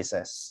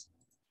services.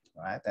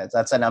 Right?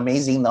 That's an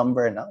amazing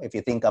number, no? If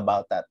you think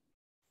about that.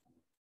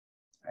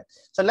 Right.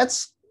 So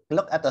let's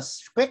look at a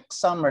quick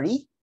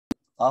summary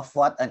of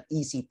what an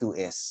EC2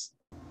 is.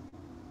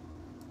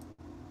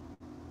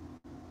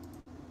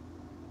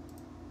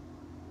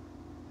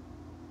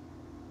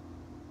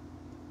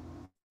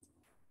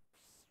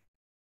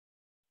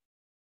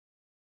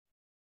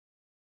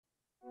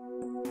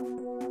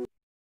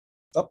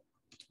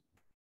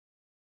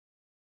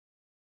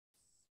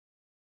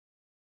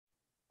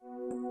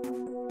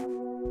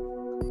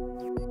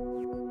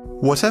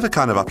 Whatever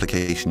kind of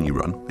application you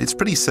run, it's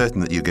pretty certain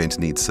that you're going to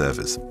need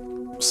servers.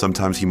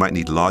 Sometimes you might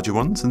need larger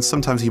ones, and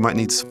sometimes you might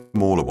need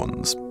smaller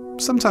ones.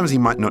 Sometimes you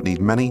might not need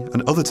many,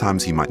 and other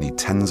times you might need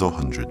tens or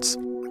hundreds.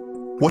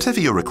 Whatever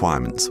your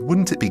requirements,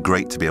 wouldn't it be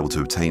great to be able to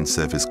obtain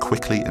servers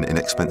quickly and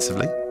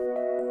inexpensively?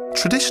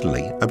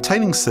 Traditionally,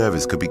 obtaining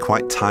servers could be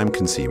quite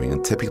time-consuming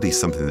and typically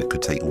something that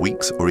could take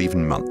weeks or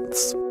even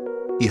months.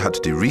 You had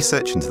to do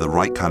research into the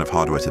right kind of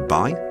hardware to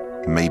buy,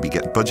 maybe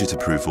get budget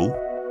approval,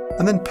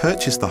 and then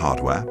purchase the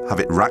hardware, have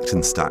it racked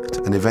and stacked,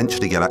 and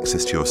eventually get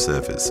access to your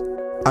servers.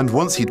 And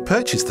once you'd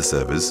purchased the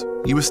servers,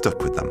 you were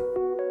stuck with them.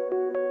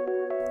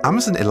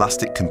 Amazon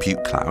Elastic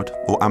Compute Cloud,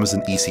 or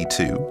Amazon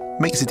EC2,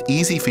 makes it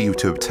easy for you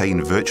to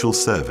obtain virtual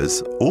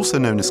servers, also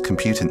known as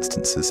compute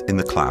instances, in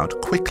the cloud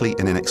quickly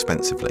and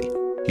inexpensively.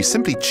 You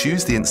simply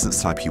choose the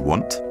instance type you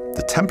want,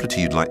 the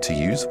temperature you'd like to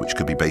use, which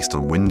could be based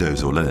on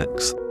Windows or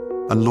Linux,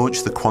 and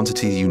launch the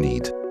quantity you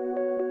need.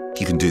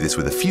 You can do this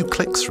with a few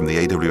clicks from the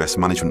AWS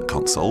Management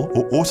Console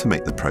or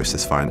automate the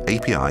process via an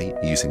API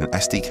using an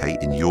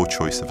SDK in your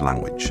choice of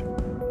language.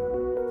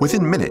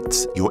 Within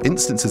minutes, your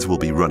instances will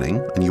be running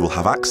and you will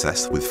have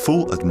access with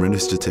full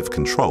administrative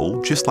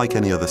control just like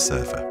any other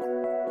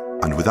server.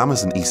 And with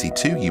Amazon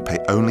EC2, you pay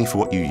only for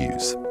what you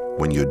use.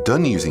 When you're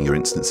done using your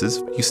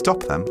instances, you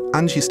stop them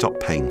and you stop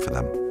paying for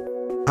them.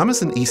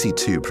 Amazon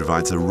EC2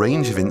 provides a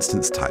range of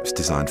instance types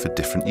designed for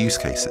different use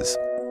cases.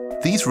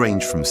 These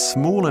range from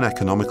small and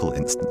economical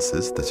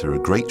instances that are a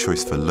great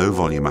choice for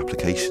low-volume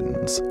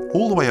applications,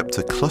 all the way up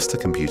to cluster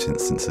compute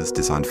instances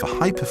designed for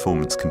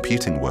high-performance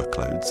computing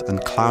workloads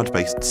and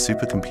cloud-based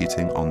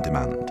supercomputing on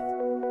demand.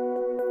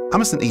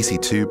 Amazon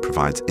EC2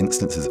 provides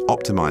instances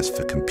optimized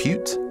for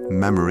compute,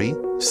 memory,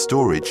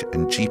 storage,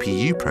 and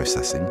GPU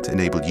processing to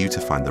enable you to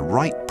find the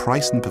right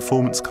price and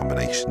performance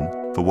combination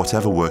for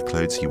whatever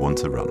workloads you want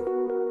to run.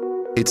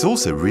 It's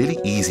also really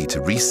easy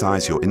to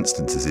resize your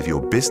instances if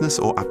your business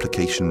or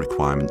application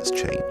requirements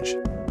change.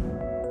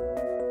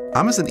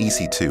 Amazon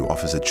EC2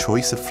 offers a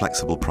choice of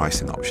flexible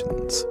pricing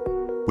options.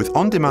 With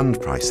on-demand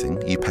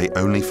pricing, you pay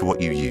only for what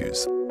you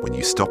use. When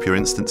you stop your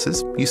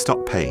instances, you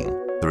stop paying.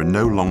 There are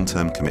no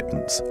long-term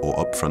commitments or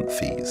upfront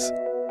fees.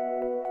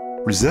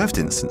 Reserved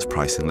instance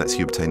pricing lets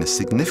you obtain a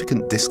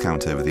significant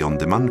discount over the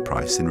on-demand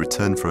price in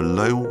return for a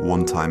low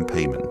one-time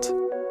payment.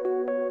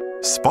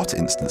 Spot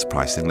instance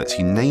pricing lets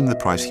you name the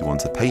price you want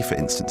to pay for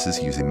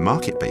instances using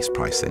market-based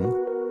pricing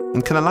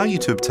and can allow you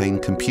to obtain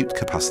compute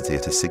capacity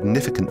at a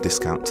significant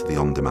discount to the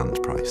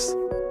on-demand price.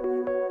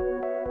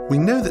 We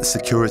know that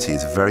security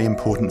is very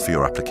important for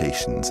your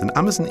applications, and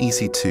Amazon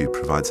EC2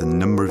 provides a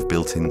number of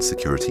built-in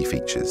security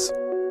features.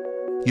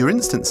 Your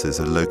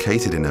instances are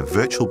located in a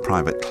virtual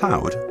private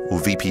cloud, or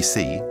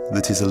VPC,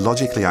 that is a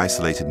logically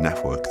isolated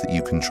network that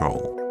you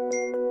control.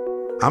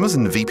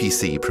 Amazon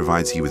VPC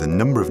provides you with a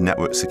number of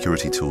network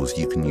security tools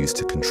you can use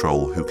to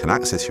control who can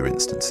access your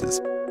instances.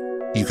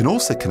 You can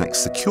also connect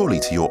securely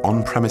to your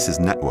on-premises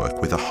network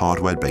with a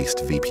hardware-based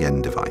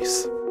VPN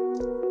device.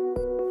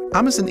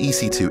 Amazon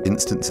EC2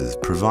 instances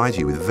provide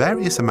you with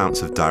various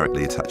amounts of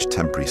directly attached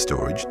temporary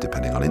storage,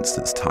 depending on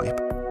instance type,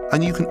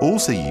 and you can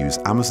also use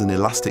Amazon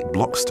Elastic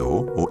Block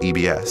Store, or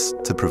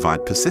EBS, to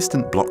provide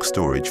persistent block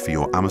storage for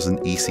your Amazon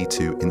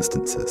EC2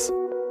 instances.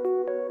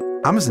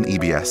 Amazon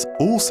EBS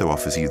also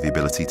offers you the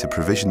ability to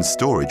provision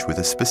storage with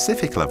a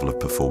specific level of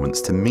performance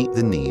to meet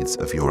the needs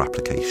of your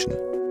application.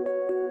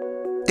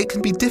 It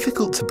can be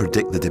difficult to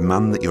predict the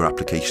demand that your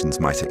applications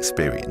might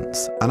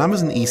experience, and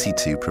Amazon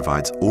EC2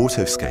 provides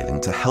auto-scaling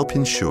to help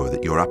ensure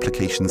that your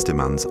application's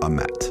demands are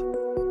met.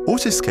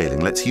 Auto-scaling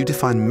lets you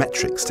define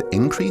metrics to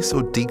increase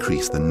or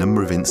decrease the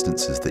number of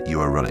instances that you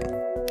are running.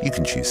 You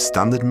can choose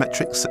standard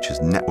metrics such as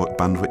network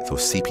bandwidth or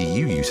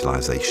CPU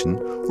utilization,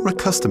 or a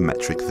custom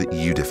metric that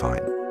you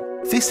define.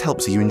 This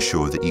helps you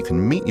ensure that you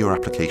can meet your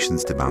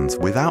application's demands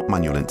without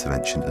manual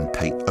intervention and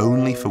pay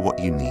only for what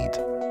you need.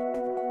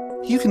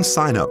 You can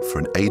sign up for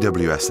an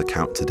AWS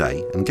account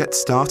today and get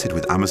started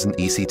with Amazon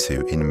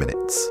EC2 in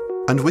minutes.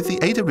 And with the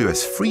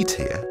AWS free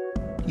tier,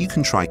 you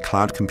can try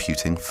cloud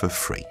computing for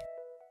free.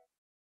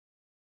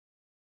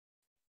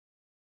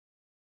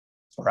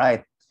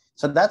 Right.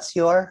 So that's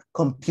your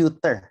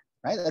computer,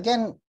 right?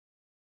 Again,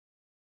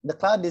 the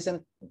cloud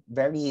isn't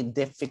very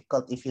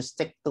difficult if you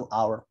stick to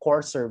our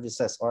core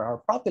services or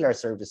our popular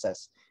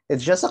services.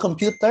 It's just a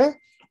computer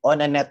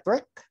on a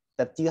network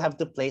that you have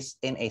to place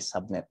in a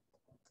subnet.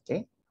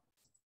 Okay.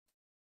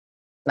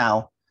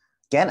 Now,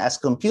 again, as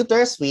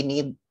computers, we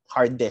need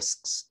hard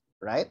disks,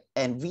 right?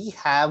 And we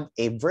have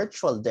a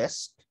virtual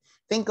disk.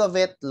 Think of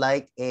it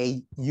like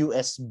a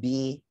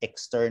USB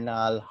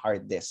external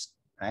hard disk,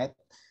 right?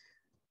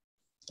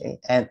 Okay.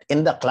 And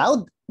in the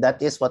cloud,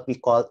 that is what we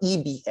call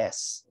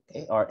EBS.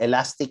 Okay, or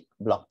Elastic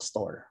Block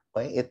Store.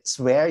 Okay, it's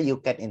where you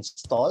can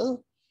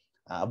install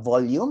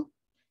volume.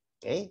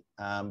 Okay,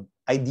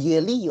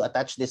 ideally you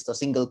attach this to a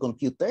single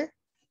computer.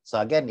 So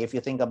again, if you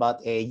think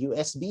about a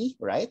USB,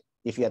 right?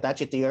 If you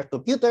attach it to your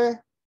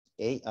computer,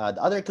 okay,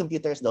 the other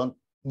computers don't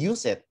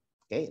use it.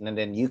 Okay, and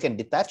then you can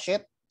detach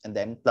it and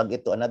then plug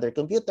it to another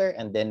computer,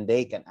 and then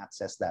they can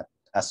access that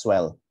as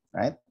well,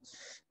 right?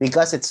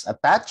 Because it's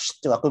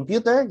attached to a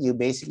computer, you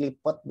basically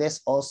put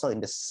this also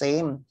in the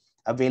same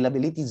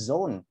availability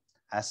zone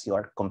as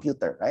your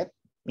computer, right?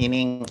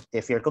 Meaning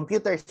if your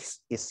computer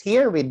is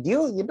here with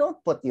you, you don't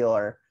put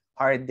your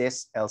hard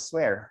disk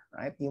elsewhere,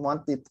 right? You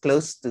want it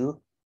close to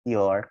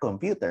your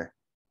computer,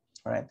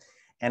 right?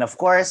 And of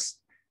course,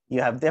 you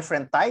have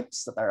different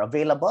types that are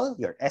available,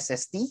 your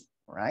SSD,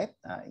 right?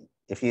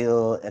 If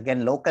you,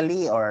 again,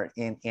 locally or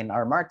in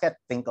our market,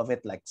 think of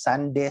it like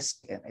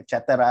SanDisk,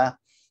 etc.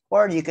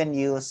 Or you can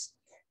use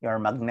your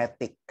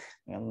magnetic,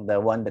 the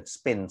one that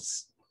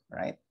spins,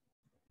 right?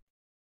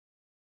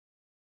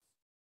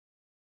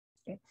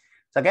 Okay.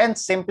 So again,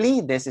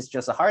 simply, this is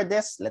just a hard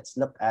disk. Let's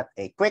look at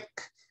a quick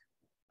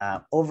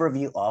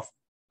overview of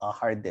a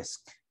hard disk.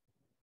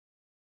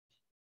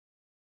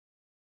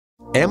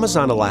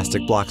 Amazon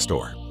Elastic Block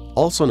Store,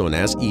 also known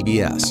as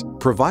EBS,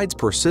 provides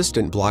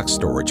persistent block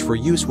storage for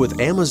use with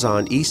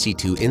Amazon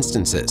EC2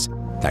 instances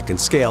that can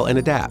scale and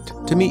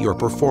adapt to meet your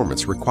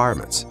performance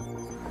requirements.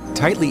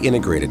 Tightly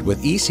integrated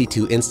with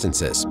EC2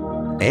 instances,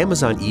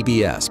 Amazon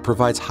EBS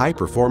provides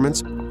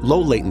high-performance,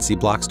 low-latency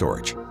block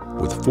storage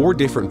with 4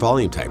 different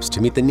volume types to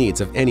meet the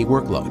needs of any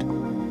workload.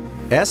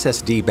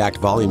 SSD-backed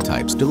volume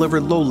types deliver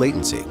low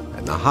latency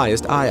and the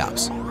highest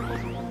IOPS,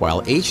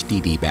 while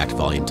HDD-backed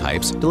volume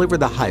types deliver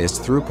the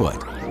highest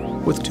throughput,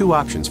 with 2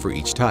 options for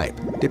each type,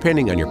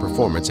 depending on your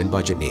performance and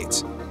budget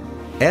needs.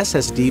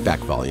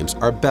 SSD-backed volumes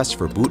are best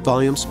for boot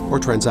volumes or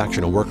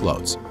transactional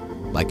workloads,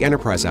 like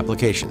enterprise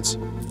applications,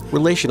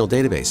 relational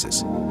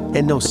databases,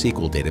 and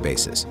NoSQL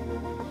databases.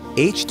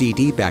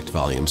 HDD-backed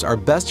volumes are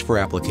best for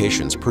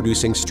applications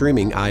producing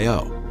streaming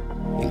I/O,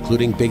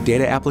 including big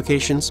data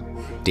applications,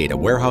 data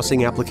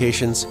warehousing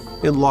applications,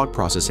 and log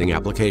processing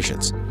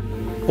applications,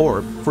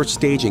 or for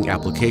staging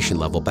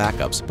application-level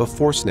backups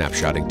before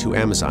snapshotting to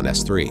Amazon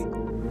S3.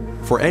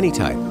 For any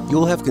type,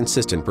 you'll have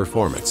consistent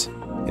performance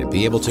and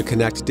be able to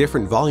connect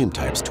different volume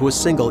types to a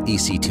single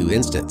EC2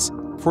 instance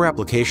for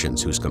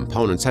applications whose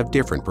components have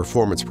different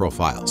performance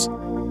profiles.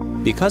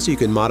 Because you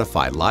can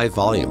modify live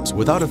volumes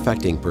without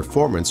affecting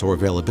performance or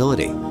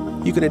availability,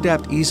 you can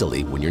adapt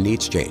easily when your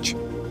needs change.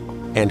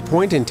 And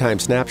point-in-time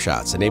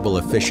snapshots enable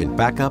efficient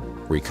backup,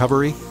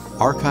 recovery,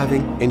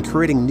 archiving, and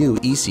creating new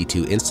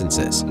EC2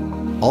 instances,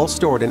 all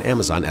stored in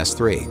Amazon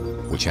S3,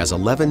 which has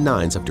 11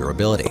 nines of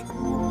durability.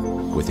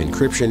 With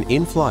encryption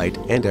in flight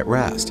and at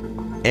rest,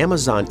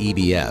 Amazon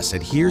EBS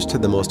adheres to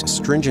the most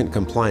stringent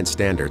compliance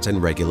standards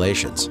and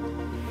regulations.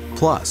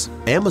 Plus,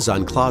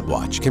 Amazon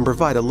CloudWatch can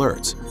provide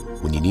alerts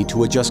when you need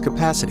to adjust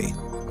capacity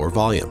or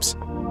volumes.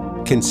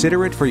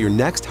 Consider it for your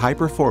next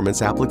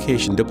high-performance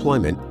application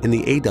deployment in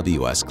the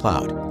AWS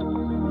cloud.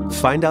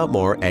 Find out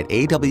more at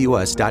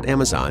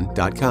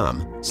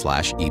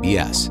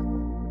aws.amazon.com/EBS.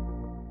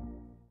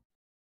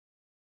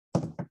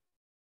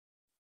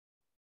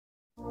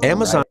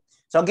 Amazon.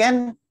 So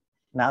again,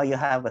 now you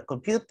have a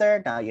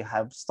computer, now you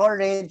have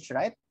storage,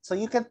 right? So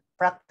you can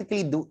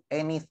practically do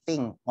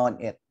anything on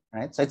it,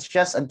 right? So it's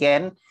just,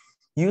 again,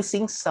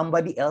 using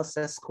somebody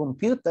else's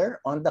computer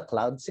on the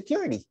cloud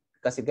security.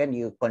 Because again,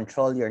 you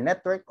control your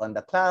network on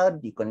the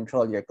cloud, you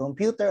control your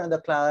computer on the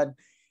cloud,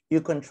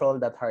 you control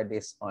that hard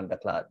disk on the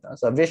cloud.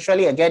 So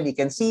visually, again, you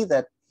can see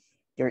that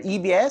your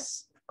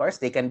EBS, of course,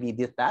 they can be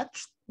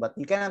detached, but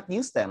you cannot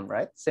use them,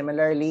 right?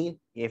 Similarly,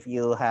 if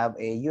you have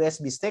a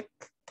USB stick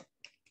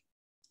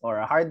or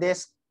a hard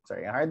disk,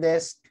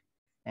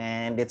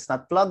 and it's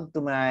not plugged to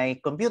my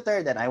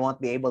computer, then I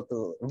won't be able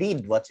to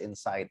read what's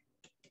inside.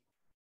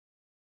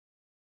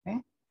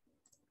 Okay.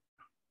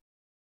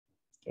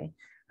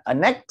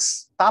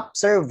 Next, top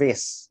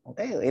service.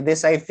 Okay,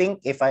 this, I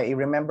think, if I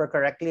remember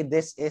correctly,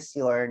 this is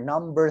your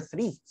number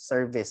 3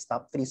 service.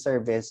 Top 3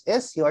 service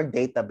is your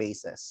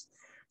databases.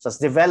 So as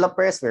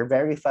developers, we're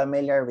very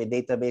familiar with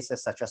databases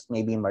such as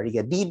maybe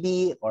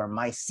MariaDB or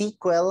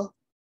MySQL,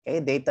 okay,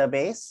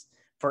 database.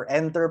 For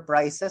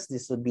enterprises,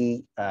 this would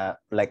be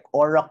like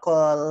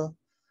Oracle,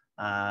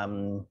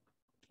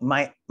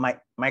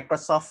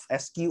 Microsoft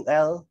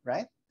SQL,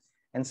 right?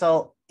 And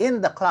so in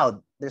the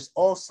cloud, there's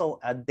also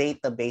a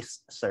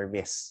database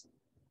service.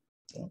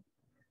 Okay?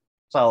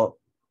 So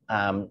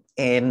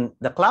in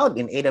the cloud,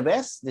 in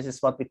AWS, this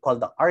is what we call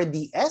the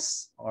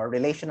RDS, or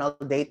Relational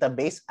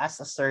Database as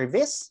a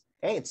Service.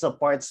 Okay? It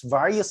supports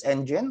various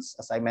engines,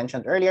 as I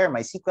mentioned earlier,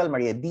 MySQL,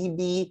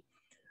 MariaDB,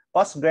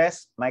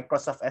 Postgres,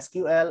 Microsoft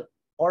SQL,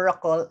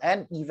 Oracle,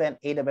 and even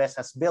AWS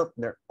has built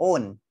their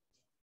own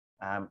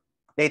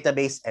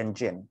database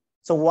engine.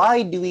 So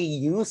why do we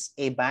use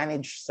a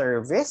managed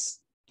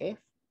service? Okay,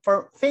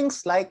 for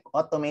things like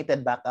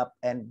automated backup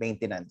and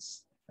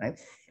maintenance, right?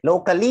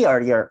 Locally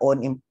or your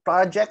own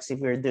projects, if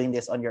you're doing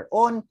this on your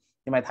own,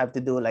 you might have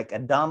to do like a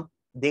dump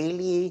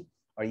daily,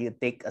 or you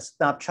take a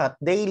snapshot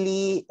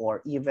daily,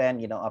 or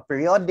even, a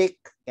periodic,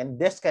 and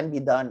this can be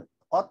done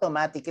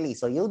automatically,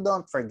 so you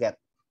don't forget,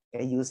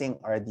 okay, using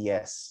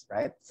RDS,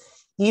 right?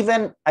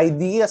 Even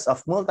ideas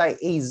of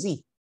multi-AZ,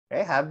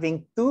 okay,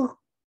 having two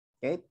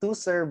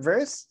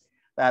servers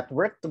that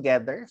work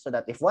together, so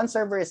that if one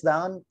server is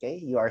down, okay,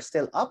 you are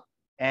still up,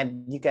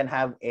 and you can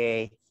have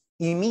a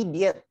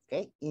immediate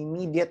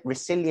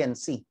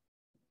resiliency.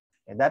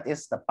 And that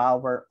is the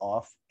power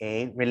of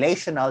a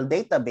relational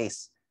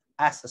database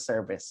as a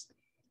service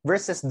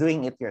versus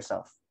doing it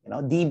yourself.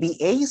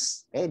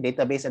 DBAs, okay,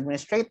 database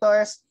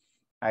administrators,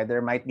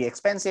 either might be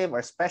expensive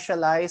or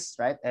specialized,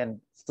 right?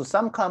 And to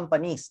some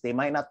companies, they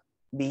might not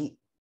be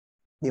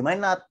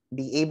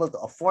able to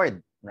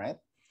afford, right,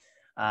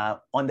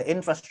 on the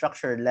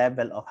infrastructure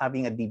level of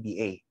having a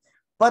DBA.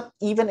 But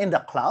even in the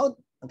cloud,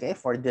 okay,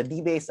 for the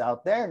DBAs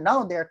out there,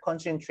 now they're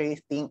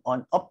concentrating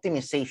on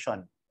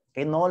optimization.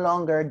 Okay, no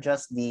longer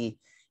just the,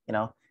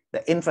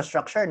 the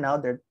infrastructure. Now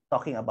they're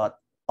talking about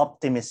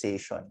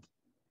optimization.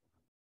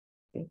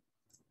 Okay.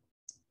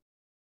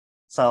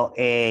 So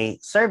a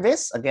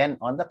service, again,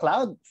 on the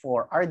cloud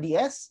for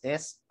RDS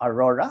is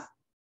Aurora,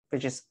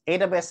 which is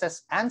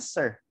AWS's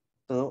answer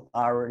to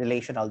our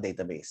relational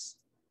database.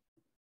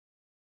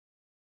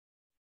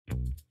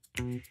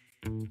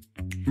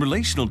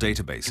 Relational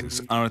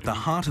databases are at the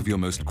heart of your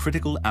most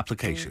critical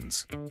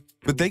applications,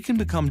 but they can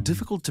become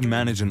difficult to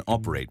manage and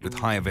operate with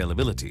high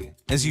availability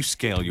as you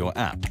scale your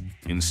app.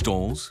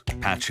 Installs,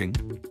 patching,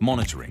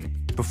 monitoring,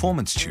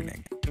 performance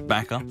tuning,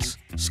 backups,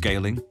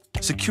 scaling,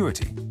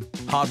 security,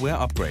 hardware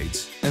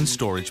upgrades, and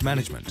storage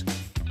management.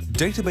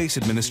 Database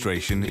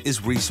administration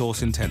is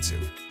resource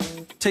intensive,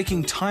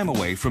 taking time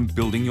away from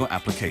building your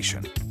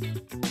application.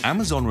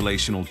 Amazon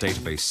Relational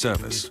Database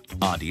Service,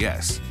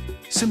 RDS,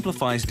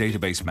 simplifies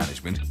database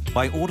management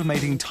by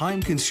automating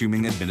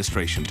time-consuming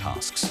administration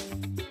tasks.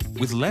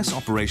 With less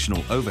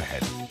operational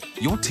overhead,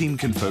 your team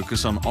can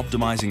focus on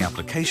optimizing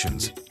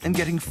applications and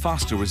getting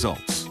faster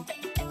results.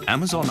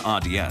 Amazon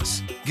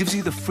RDS gives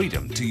you the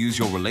freedom to use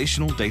your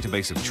relational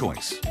database of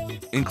choice,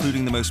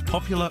 including the most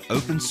popular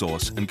open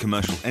source and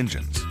commercial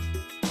engines,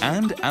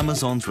 and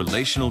Amazon's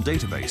relational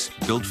database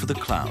built for the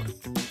cloud,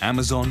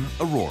 Amazon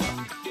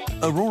Aurora.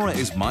 Aurora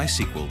is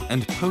MySQL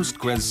and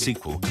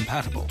PostgreSQL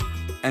compatible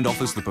and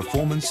offers the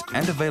performance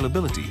and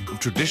availability of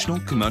traditional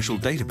commercial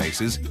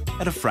databases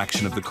at a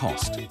fraction of the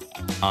cost.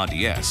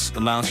 RDS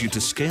allows you to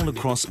scale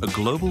across a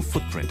global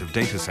footprint of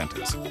data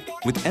centers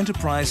with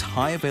enterprise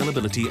high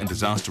availability and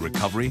disaster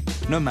recovery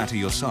no matter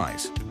your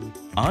size.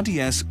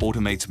 RDS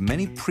automates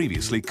many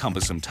previously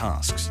cumbersome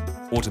tasks: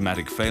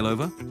 automatic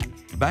failover,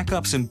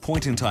 backups and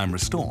point-in-time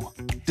restore,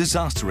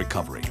 disaster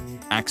recovery,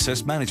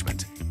 access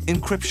management,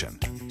 encryption,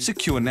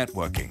 secure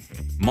networking,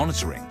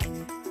 monitoring,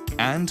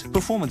 and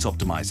performance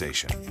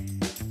optimization.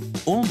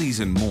 All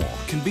these and more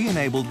can be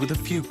enabled with a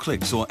few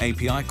clicks or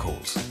API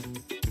calls.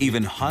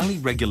 Even highly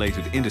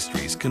regulated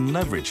industries can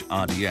leverage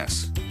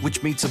RDS,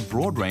 which meets a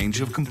broad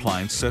range of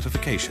compliance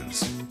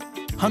certifications.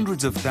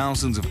 Hundreds of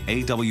thousands of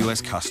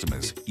AWS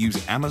customers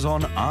use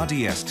Amazon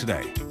RDS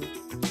today.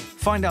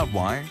 Find out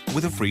why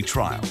with a free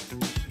trial.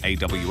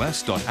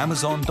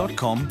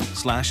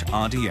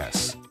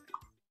 aws.amazon.com/RDS.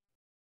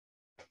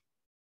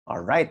 All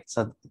right,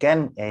 so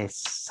again, a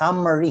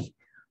summary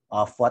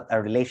of what a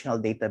relational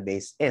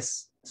database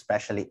is,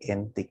 especially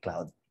in the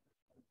cloud.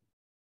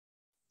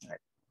 All right.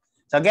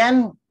 So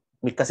again,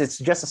 because it's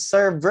just a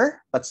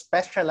server, but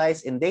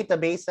specialized in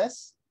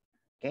databases,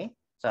 okay?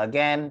 So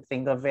again,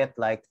 think of it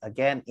like,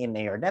 again, in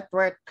your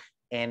network,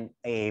 in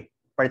a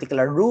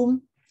particular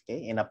room,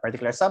 okay, in a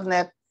particular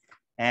subnet,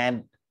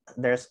 and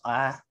there's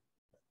a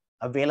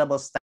available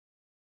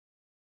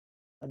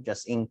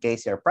just in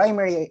case your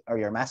primary or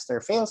your master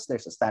fails,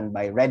 there's a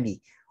standby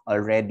ready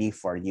already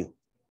for you.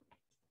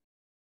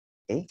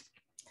 Okay.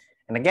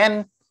 And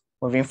again,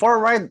 moving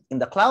forward in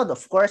the cloud,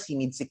 of course, you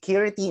need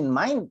security in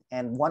mind.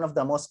 And one of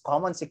the most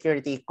common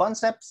security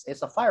concepts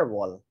is a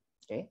firewall.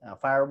 Okay, a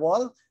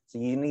firewall. So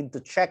you need to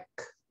check,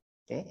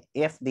 okay,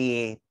 if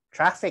the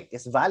traffic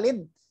is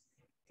valid.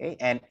 Okay,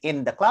 and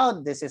in the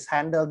cloud, this is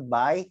handled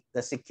by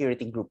the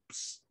security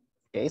groups.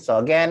 Okay, so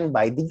again,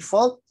 by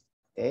default,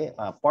 okay,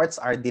 ports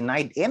are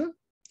denied in.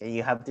 Okay,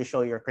 you have to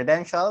show your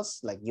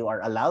credentials, like you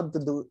are allowed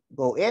to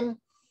go in.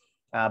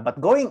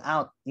 But going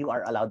out, you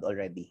are allowed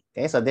already.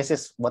 Okay, so this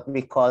is what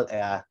we call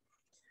a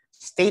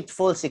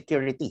stateful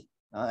security.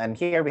 And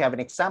here we have an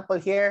example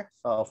here.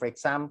 So for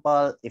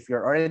example, if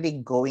you're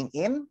already going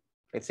in,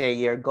 let's say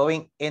you're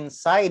going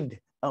inside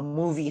a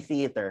movie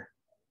theater,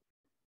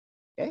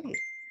 okay,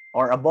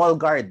 or a ball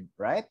guard,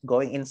 right?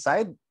 Going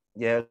inside,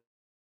 you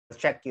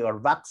check your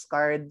Vax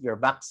card, your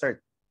Vax cert.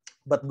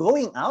 But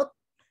going out,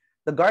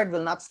 the guard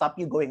will not stop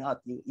you going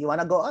out. You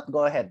want to go out?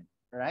 Go ahead.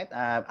 Right?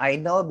 I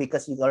know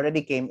because you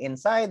already came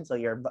inside, so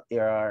you're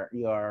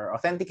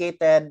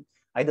authenticated.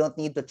 I don't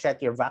need to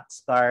check your Vax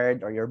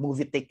card or your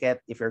movie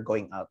ticket if you're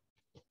going out.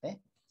 Okay,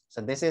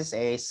 so this is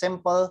a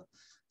simple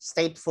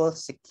stateful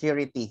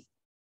security.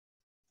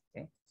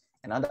 Okay,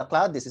 and on the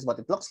cloud, this is what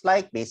it looks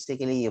like.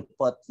 Basically, you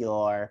put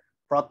your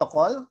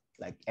protocol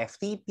like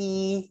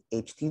FTP,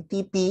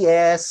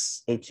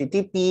 HTTPS,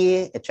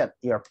 HTTP, etc.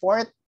 Your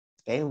port.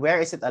 Okay,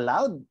 where is it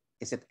allowed?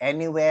 Is it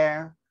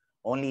anywhere?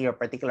 Only your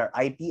particular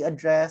IP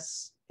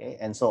address, okay,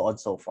 and so on and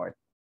so forth.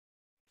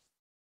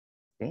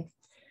 Okay.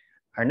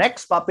 Our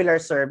next popular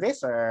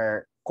service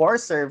or core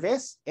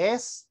service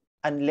is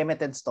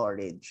unlimited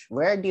storage.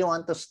 Where do you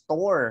want to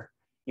store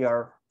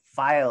your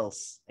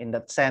files in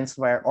that sense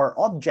or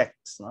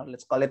objects? No?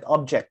 Let's call it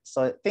objects.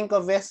 So think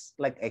of this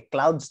like a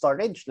cloud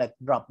storage, like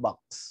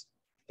Dropbox,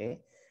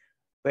 okay,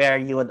 where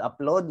you would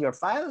upload your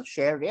file,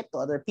 share it to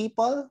other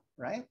people,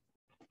 right?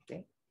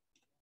 Okay.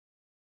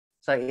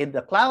 So in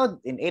the cloud,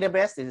 in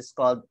AWS, this is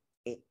called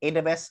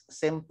AWS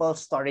Simple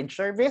Storage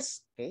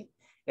Service. Okay,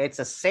 It's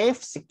a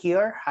safe,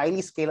 secure,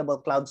 highly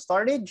scalable cloud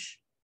storage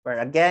where,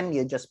 again,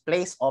 you just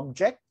place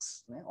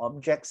objects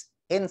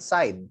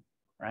inside,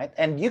 right?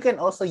 And you can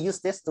also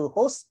use this to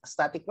host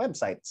static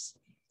websites.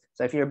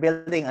 So if you're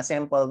building a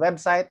simple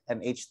website, an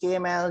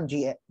HTML,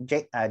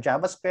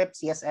 JavaScript,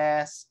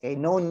 CSS, okay,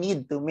 no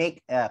need to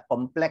make a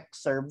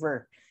complex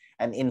server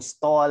and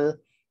install,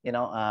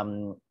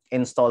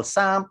 install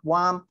SAMP,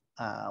 WAMP,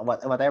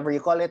 whatever you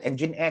call it,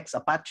 Nginx,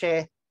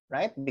 Apache,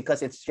 right?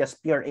 Because it's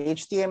just pure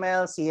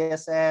HTML,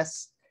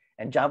 CSS,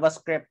 and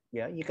JavaScript.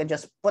 Yeah, you can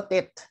just put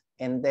it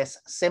in this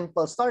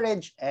simple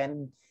storage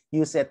and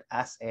use it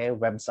as a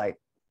website,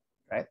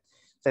 right?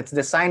 So it's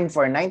designed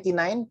for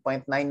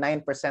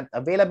 99.99%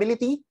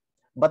 availability,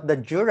 but the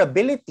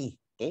durability,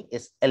 okay,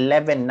 is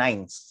 11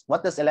 nines.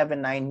 What does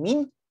 11.9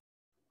 mean?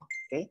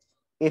 Okay,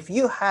 if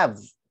you have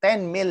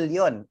 10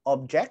 million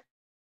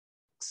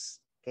objects,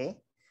 okay,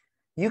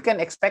 you can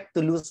expect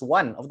to lose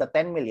one of the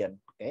 10 million.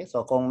 Okay,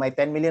 so kung may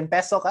 10 million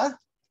peso ka,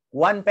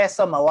 1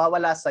 peso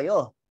mawawala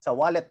sa'yo sa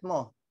wallet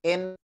mo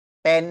in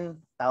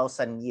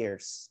 10,000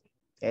 years.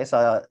 Okay,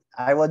 so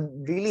I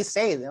would really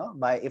say,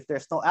 if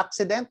there's no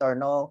accident or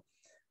no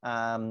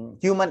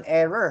human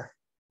error,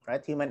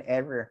 right? Human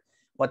error.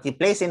 What you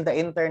place in the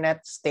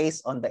internet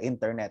stays on the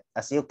internet,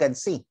 as you can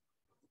see,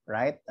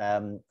 right?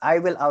 I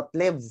will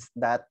outlive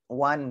that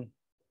 1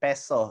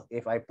 peso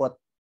if I put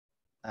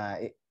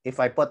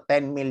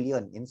 10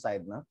 million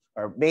inside, no?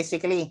 Or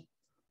basically,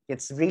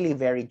 it's really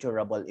very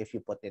durable if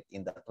you put it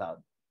in the cloud.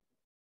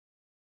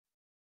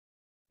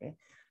 Okay.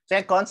 So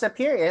the concept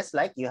here is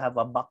like you have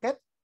a bucket,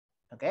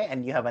 okay,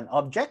 and you have an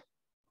object.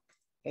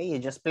 Okay, you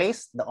just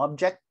place the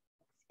object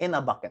in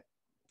a bucket.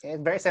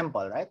 Okay, very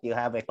simple, right? You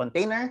have a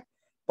container,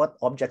 put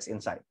objects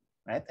inside,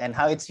 right? And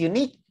how it's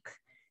unique,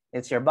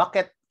 it's your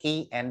bucket,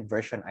 key, and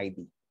version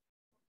ID.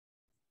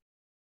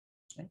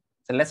 Okay.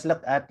 So let's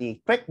look at the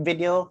quick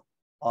video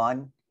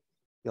on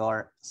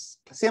your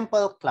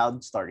simple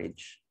cloud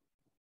storage.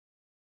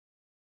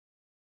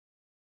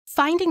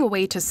 Finding a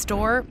way to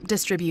store,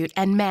 distribute,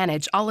 and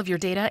manage all of your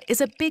data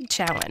is a big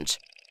challenge.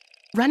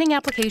 Running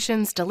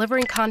applications,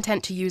 delivering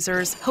content to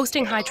users,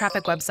 hosting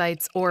high-traffic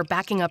websites, or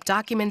backing up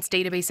documents,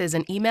 databases,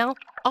 and email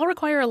all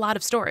require a lot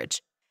of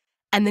storage.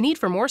 And the need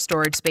for more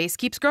storage space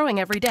keeps growing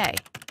every day.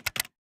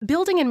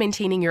 Building and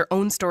maintaining your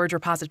own storage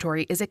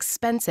repository is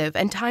expensive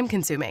and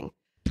time-consuming.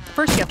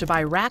 First, you have to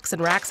buy racks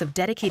and racks of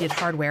dedicated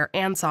hardware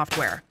and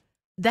software.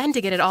 Then,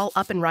 to get it all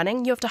up and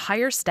running, you have to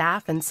hire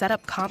staff and set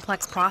up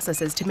complex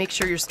processes to make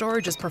sure your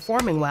storage is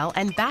performing well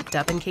and backed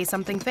up in case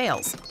something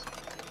fails.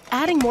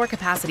 Adding more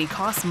capacity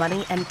costs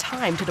money and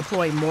time to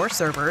deploy more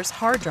servers,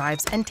 hard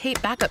drives, and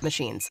tape backup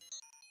machines.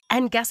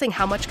 And guessing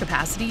how much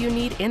capacity you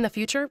need in the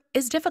future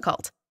is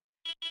difficult.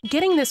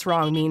 Getting this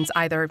wrong means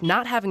either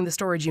not having the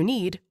storage you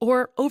need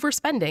or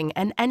overspending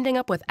and ending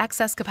up with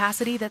excess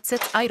capacity that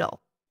sits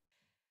idle.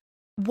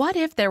 What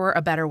if there were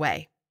a better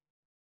way?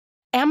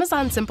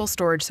 Amazon Simple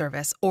Storage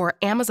Service, or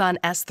Amazon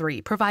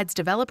S3, provides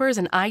developers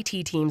and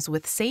IT teams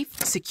with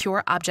safe,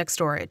 secure object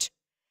storage.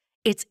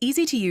 It's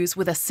easy to use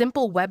with a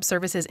simple web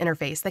services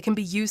interface that can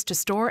be used to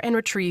store and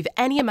retrieve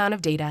any amount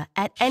of data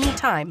at any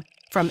time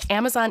from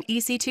Amazon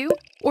EC2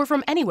 or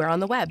from anywhere on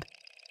the web.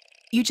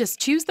 You just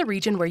choose the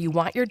region where you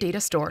want your data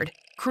stored,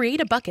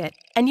 create a bucket,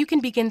 and you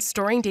can begin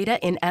storing data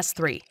in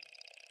S3.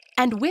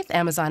 And with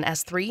Amazon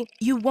S3,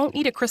 you won't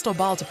need a crystal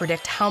ball to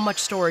predict how much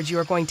storage you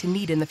are going to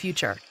need in the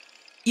future.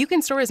 You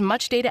can store as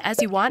much data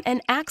as you want and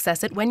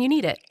access it when you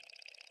need it.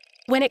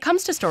 When it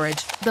comes to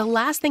storage, the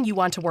last thing you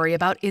want to worry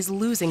about is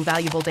losing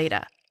valuable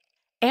data.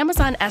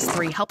 Amazon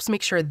S3 helps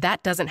make sure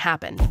that doesn't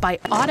happen by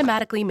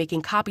automatically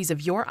making copies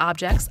of your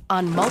objects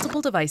on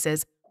multiple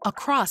devices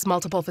across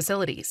multiple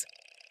facilities.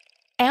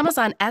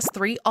 Amazon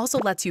S3 also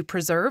lets you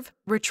preserve,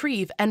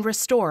 retrieve, and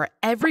restore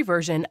every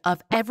version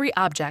of every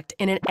object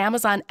in an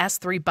Amazon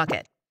S3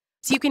 bucket,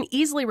 so you can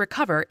easily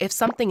recover if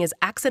something is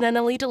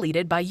accidentally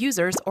deleted by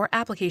users or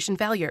application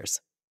failures.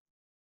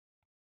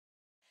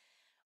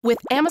 With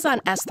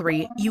Amazon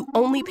S3, you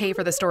only pay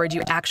for the storage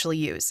you actually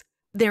use.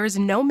 There is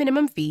no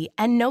minimum fee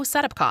and no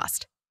setup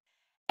cost.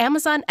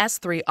 Amazon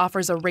S3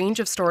 offers a range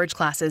of storage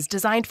classes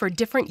designed for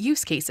different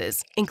use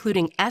cases,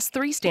 including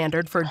S3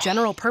 Standard for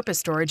general-purpose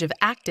storage of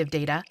active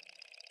data,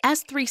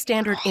 S3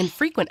 Standard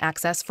Infrequent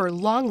Access for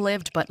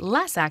long-lived but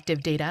less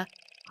active data,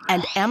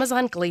 and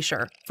Amazon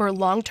Glacier for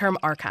long-term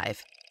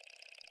archive.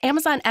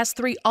 Amazon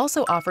S3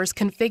 also offers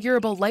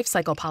configurable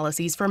lifecycle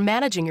policies for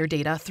managing your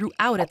data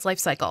throughout its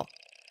lifecycle.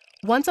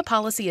 Once a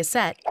policy is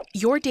set,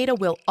 your data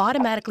will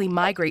automatically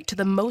migrate to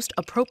the most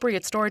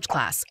appropriate storage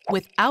class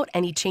without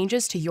any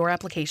changes to your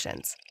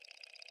applications.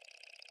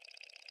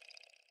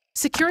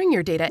 Securing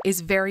your data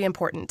is very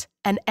important,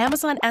 and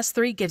Amazon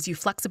S3 gives you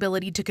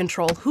flexibility to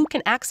control who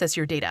can access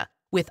your data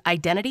with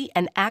identity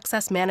and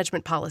access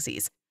management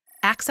policies,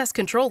 access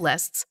control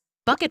lists,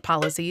 bucket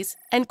policies,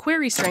 and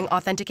query string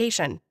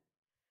authentication.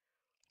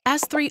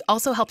 S3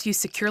 also helps you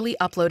securely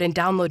upload and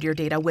download your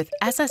data with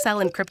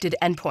SSL encrypted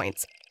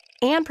endpoints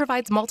and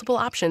provides multiple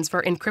options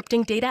for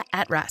encrypting data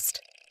at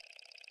rest.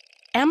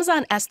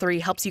 Amazon S3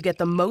 helps you get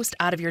the most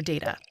out of your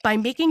data by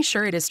making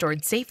sure it is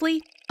stored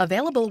safely,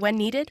 available when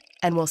needed,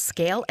 and will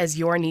scale as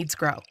your needs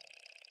grow.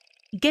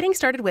 Getting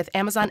started with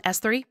Amazon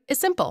S3 is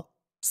simple.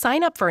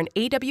 Sign up for an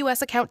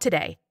AWS account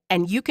today,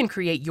 and you can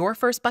create your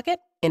first bucket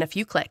in a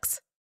few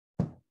clicks.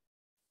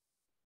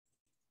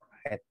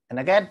 Right. And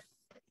again,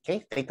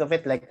 okay, think of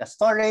it like a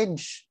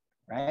storage,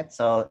 right?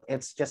 So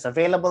it's just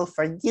available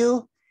for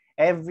you,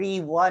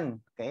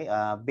 everyone, okay?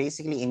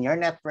 Basically, in your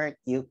network,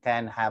 you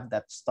can have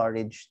that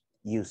storage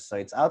use. So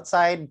it's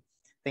outside.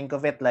 Think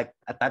of it like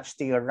attached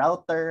to your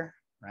router,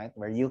 right?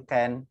 Where you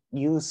can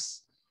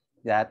use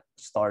that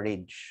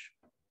storage,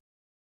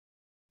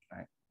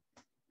 right?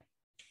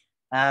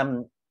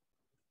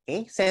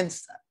 Okay,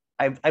 since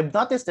I've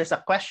noticed there's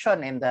a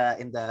question in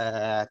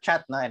the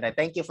chat now, and I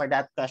thank you for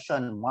that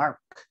question, Mark.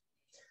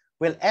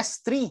 Will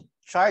S3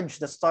 charge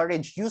the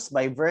storage used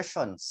by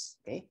versions?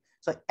 Okay,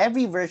 so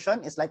every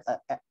version is like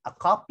a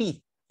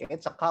copy. Okay?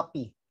 It's a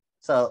copy.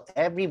 So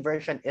every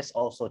version is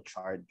also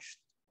charged.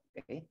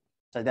 Okay,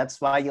 so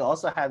that's why you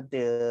also have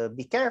to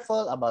be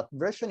careful about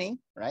versioning,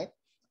 right?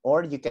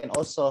 Or you can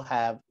also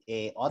have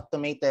a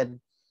automated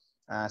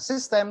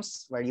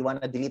systems where you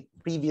want to delete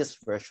previous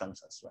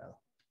versions as well.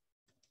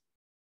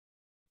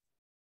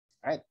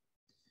 All right.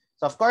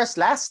 So of course,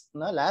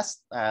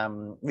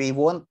 we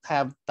won't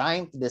have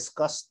time to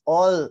discuss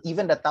all,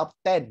 even the top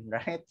 10,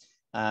 right?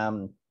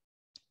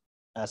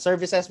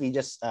 Services. We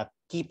just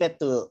keep it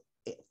to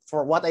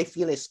for what I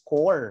feel is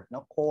core,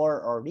 core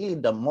or really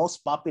the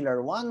most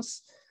popular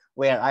ones,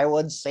 where I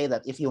would say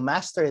that if you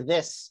master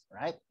this,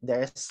 right,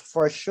 there's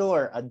for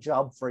sure a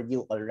job for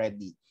you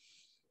already.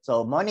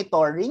 So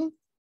monitoring,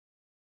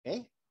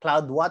 okay,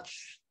 CloudWatch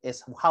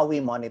is how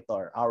we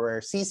monitor our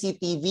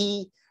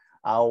CCTV,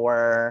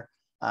 our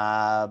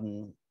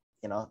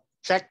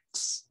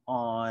checks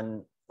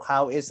on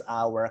how is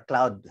our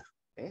cloud.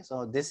 Okay,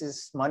 so this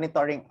is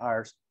monitoring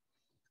our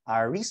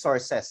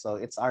resources. So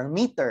it's our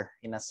meter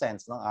in a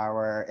sense, no?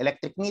 Our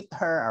electric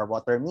meter, our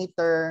water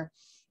meter,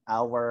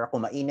 our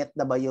kung mainit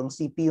na ba yung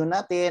CPU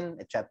natin,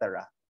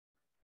 etc.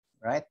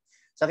 Right?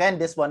 So again,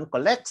 this one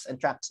collects and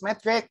tracks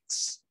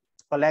metrics,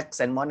 collects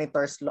and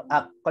monitor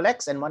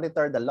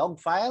the log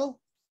file.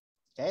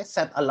 Okay,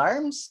 set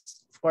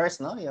alarms. Of course,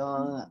 no,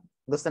 yung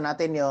gusto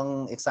natin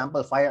yung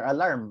example fire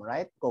alarm,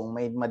 right? Kung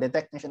may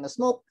ma-detect na siya na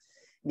smoke,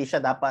 hindi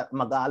siya dapat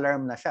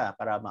mag-alarm na siya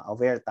para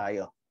ma-aware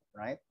tayo,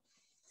 right?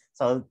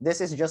 So this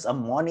is just a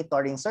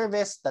monitoring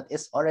service that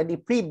is already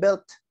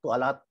pre-built to a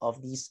lot of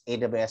these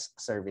AWS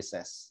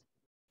services.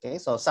 Okay,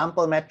 so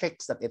sample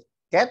metrics that it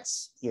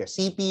gets, your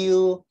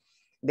CPU,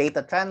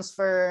 data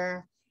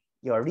transfer,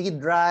 your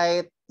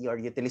read-write, your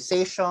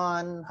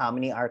utilization, how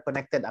many are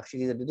connected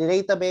actually to the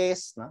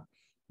database, no?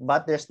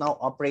 But there's no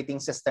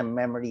operating system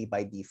memory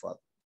by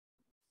default.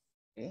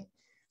 Okay,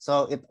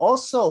 so it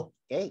also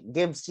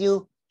gives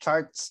you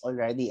charts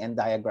already and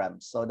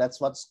diagrams. So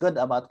that's what's good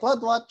about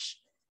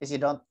CloudWatch, is you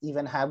don't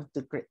even have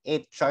to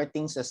create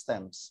charting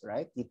systems,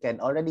 right? You can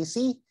already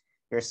see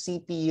your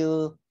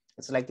CPU.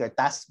 It's like your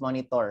task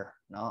monitor,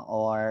 no?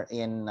 Or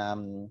in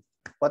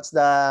what's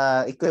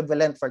the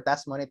equivalent for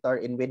task monitor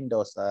in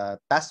Windows?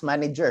 Task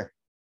manager,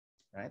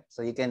 right?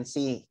 So you can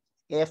see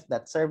if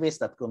that service,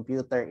 that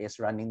computer is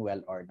running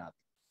well or not.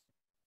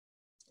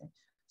 Okay.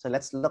 So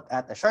let's look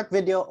at a short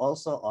video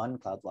also on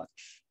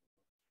CloudWatch.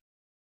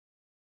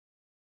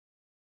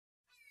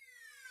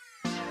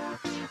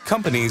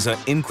 Companies are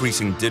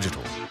increasing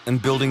digital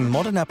and building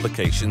modern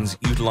applications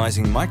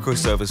utilizing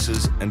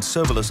microservices and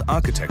serverless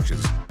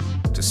architectures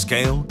to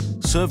scale,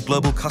 serve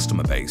global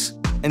customer base,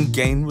 and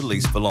gain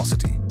release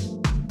velocity.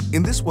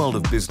 In this world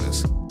of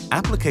business,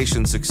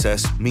 application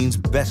success means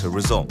better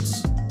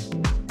results.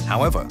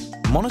 However,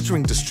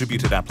 monitoring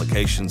distributed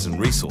applications and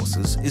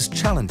resources is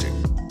challenging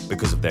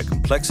because of their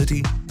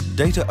complexity,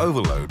 data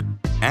overload,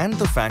 and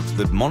the fact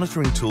that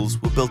monitoring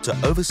tools were built to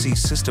oversee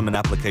system and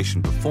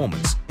application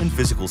performance in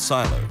physical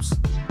silos.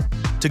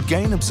 To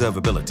gain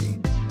observability,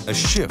 a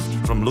shift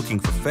from looking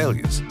for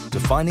failures to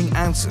finding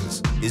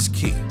answers is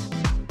key.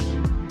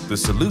 The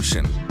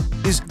solution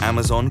is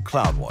Amazon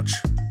CloudWatch.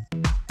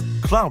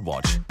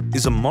 CloudWatch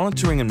is a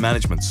monitoring and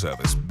management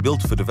service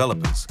built for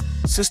developers,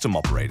 system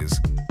operators,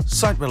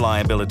 site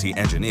reliability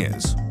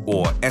engineers,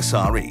 or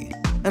SRE,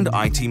 and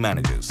IT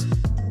managers.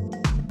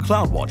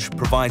 CloudWatch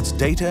provides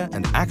data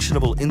and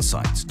actionable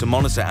insights to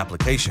monitor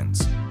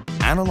applications,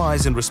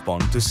 analyze and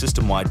respond to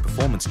system-wide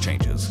performance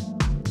changes,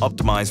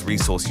 optimize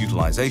resource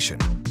utilization,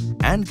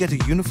 and get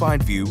a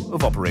unified view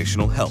of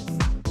operational health.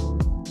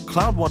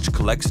 CloudWatch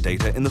collects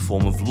data in the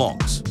form of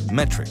logs,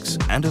 metrics,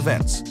 and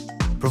events,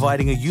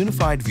 providing a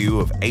unified view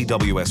of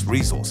AWS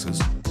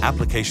resources,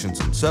 applications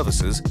and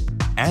services,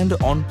 and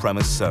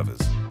on-premise servers.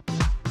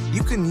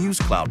 You can use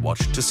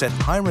CloudWatch to set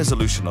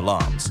high-resolution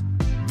alarms,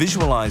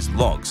 visualize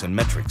logs and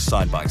metrics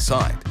side by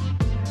side,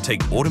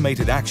 take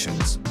automated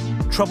actions,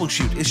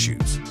 troubleshoot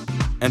issues,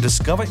 and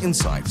discover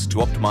insights to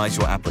optimize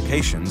your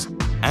applications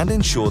and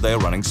ensure they are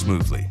running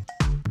smoothly.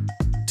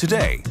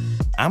 Today,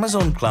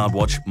 Amazon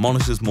CloudWatch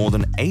monitors more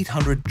than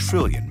 800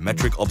 trillion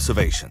metric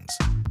observations,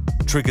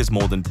 triggers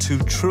more than 2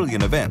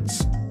 trillion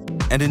events,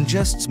 and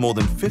ingests more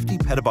than 50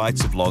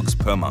 petabytes of logs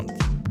per month.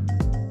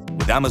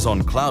 With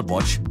Amazon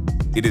CloudWatch,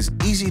 it is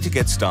easy to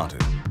get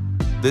started.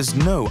 There's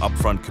no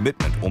upfront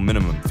commitment or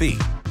minimum fee.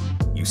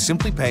 You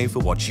simply pay for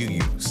what you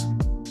use.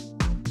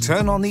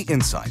 Turn on the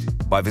insight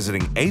by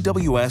visiting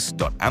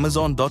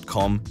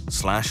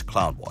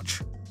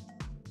aws.amazon.com/cloudwatch.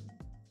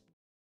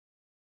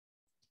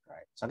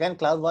 Right. So again,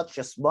 CloudWatch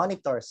just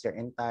monitors your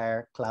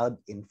entire cloud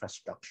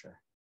infrastructure.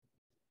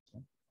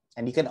 Okay.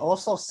 And you can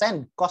also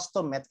send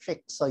custom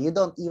metrics. So you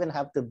don't even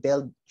have to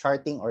build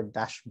charting or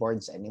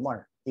dashboards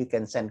anymore. You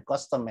can send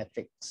custom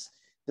metrics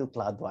to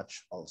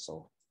CloudWatch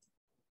also.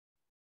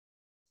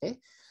 Okay.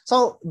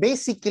 So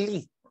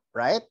basically,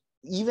 right,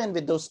 even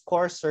with those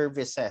core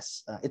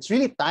services, it's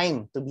really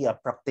time to be a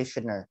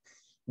practitioner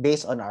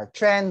based on our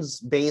trends,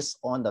 based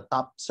on the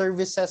top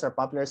services or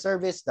popular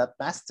service, that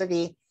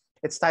mastery.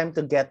 It's time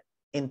to get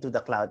into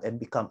the cloud and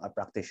become a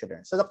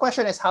practitioner. So the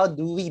question is, how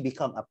do we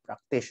become a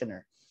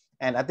practitioner?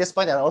 And at this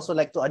point, I'd also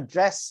like to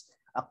address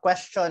a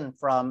question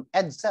from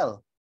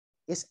Edsel.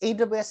 Is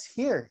AWS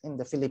here in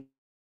the Philippines?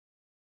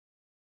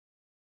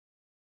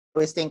 I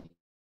always think,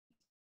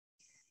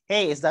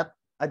 hey, is that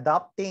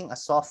adopting a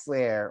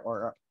software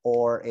or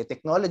a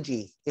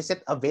technology, is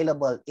it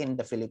available in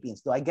the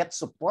Philippines? Do I get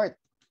support,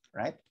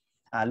 right?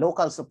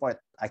 Local support.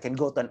 I can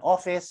go to an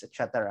office,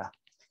 etc.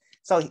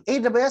 So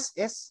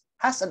AWS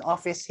has an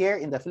office here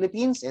in the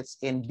Philippines. It's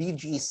in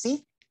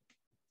BGC,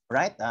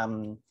 right?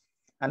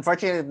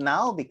 Unfortunately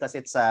now, because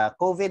it's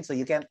COVID, so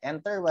you can't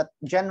enter, but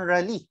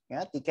generally,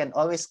 yeah, you can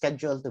always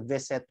schedule to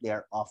visit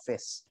their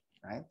office,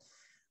 right?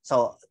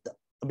 So the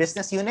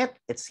business unit,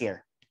 it's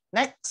here.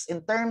 Next,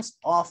 in terms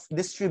of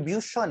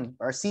distribution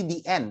or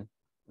CDN,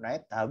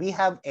 right? We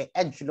have an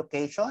edge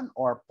location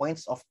or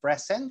points of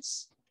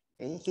presence,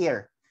 okay,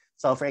 here.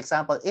 So for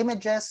example,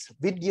 images,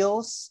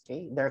 videos,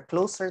 okay, they're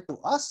closer to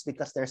us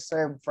because they're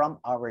served from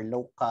our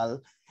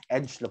local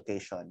edge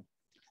location.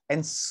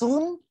 And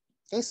soon,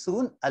 okay,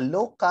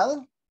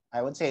 I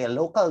would say a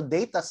local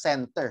data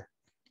center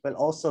will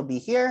also be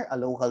here. A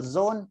local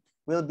zone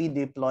will be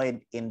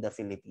deployed in the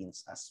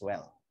Philippines as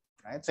well,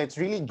 right? So it's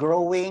really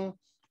growing.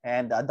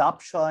 And the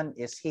adoption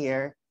is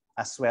here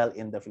as well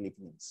in the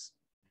Philippines.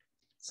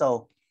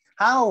 So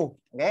how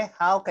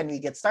can we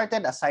get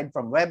started? Aside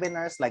from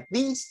webinars like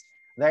these,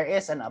 there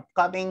is an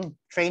upcoming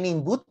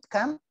training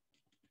bootcamp.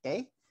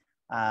 Okay,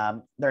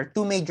 there are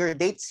 2 major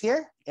dates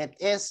here. It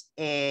is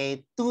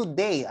a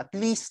 2-day, at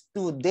least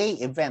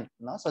 2-day event.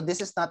 No? So this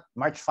is not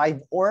March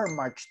 5 or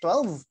March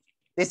 12.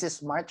 This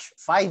is March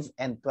 5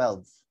 and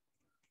 12.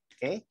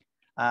 Okay,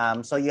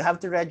 so you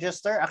have to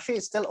register. Actually,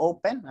 it's still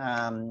open.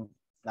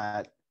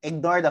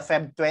 Ignore the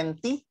Feb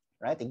 20,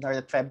 right? Ignore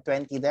the Feb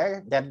 20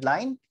 there,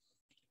 deadline.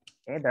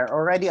 Okay, there are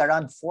already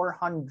around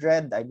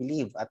 400, I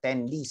believe,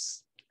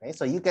 attendees. Okay,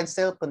 so you can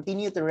still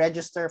continue to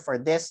register for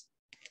this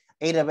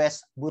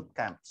AWS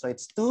bootcamp. So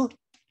it's 2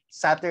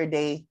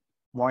 Saturday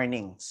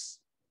mornings,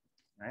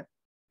 right?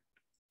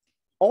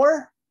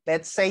 Or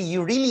let's say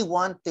you really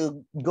want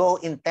to go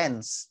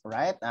intense,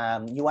 right?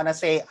 You want to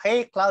say,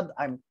 hey, cloud,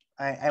 I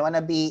want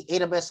to be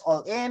AWS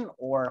all in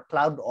or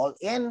cloud all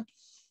in.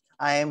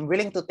 I'm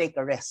willing to take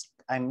a risk.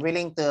 I'm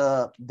willing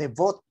to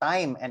devote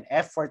time and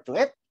effort to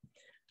it.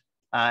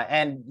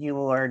 And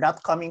you are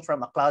not coming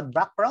from a cloud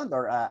background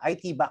or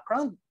IT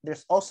background.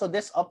 There's also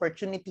this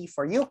opportunity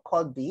for you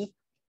called the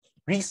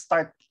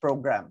Restart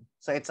Program.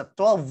 So it's a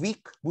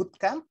 12-week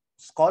bootcamp.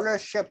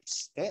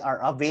 Scholarships, okay,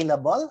 are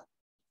available.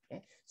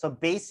 Okay? So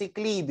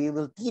basically, we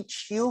will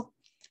teach you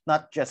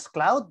not just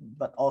cloud,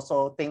 but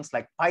also things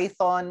like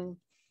Python,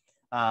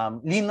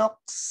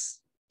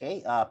 Linux,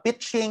 okay,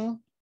 pitching.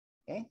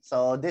 Okay,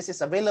 so this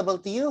is available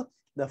to you.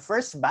 The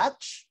first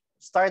batch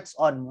starts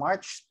on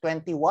March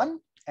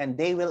 21 and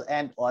they will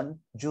end on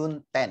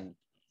June 10.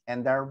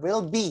 And there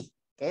will be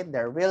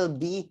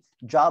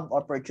job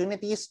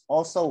opportunities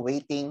also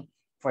waiting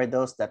for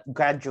those that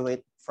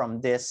graduate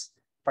from this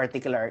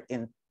particular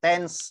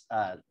intense,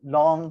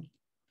 long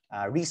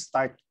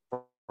restart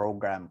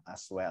program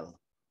as well.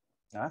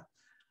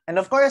 And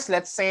of course,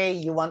 let's say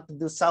you want to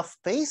do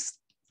self-paced,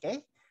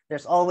 okay?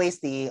 There's always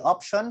the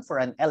option for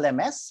an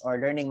LMS or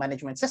learning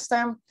management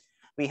system.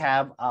 We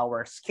have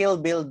our skill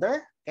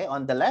builder, okay,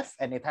 on the left,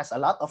 and it has a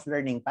lot of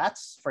learning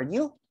paths for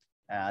you.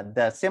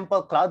 The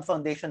simple cloud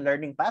foundation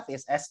learning path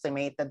is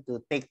estimated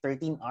to take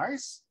 13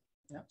 hours.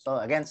 So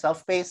again,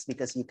 self-paced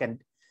because you can,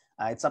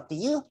 it's up to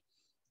you.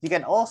 You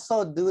can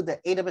also do the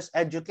AWS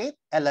Educate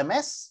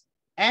LMS,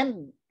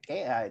 and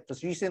okay, it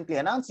was recently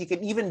announced you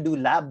can even do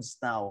labs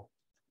now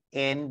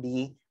in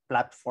the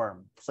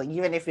platform. So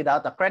even if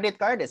without a credit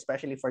card,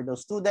 especially for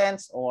those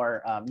students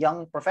or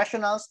young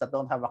professionals that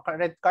don't have a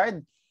credit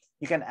card,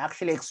 you can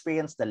actually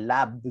experience the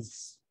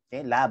labs,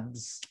 okay,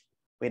 labs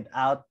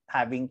without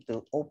having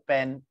to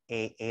open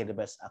a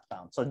AWS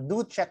account. So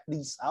do check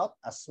these out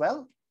as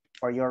well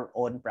for your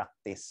own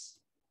practice.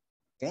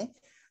 Okay,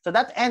 so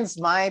that ends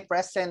my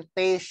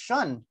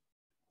presentation,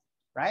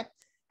 right?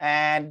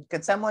 And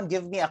can someone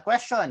give me a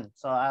question?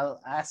 So I'll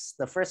ask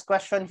the first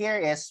question here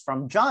is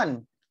from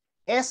John.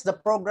 is the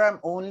program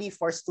only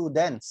for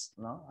students?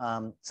 No?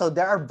 So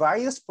there are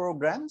various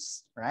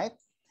programs, right?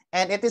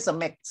 And it is a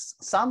mix.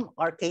 Some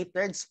are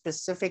catered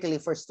specifically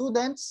for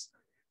students.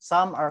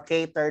 Some are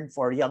catered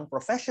for young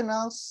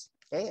professionals.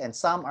 Okay, and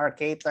some are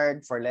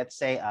catered for, let's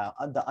say,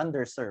 the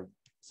underserved.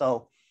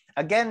 So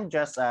again,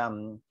 just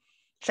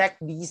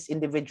check these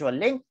individual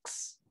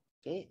links.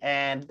 Okay,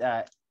 and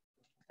the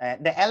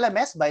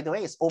LMS, by the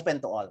way, is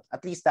open to all.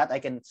 At least that I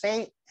can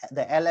say.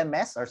 The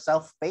LMS or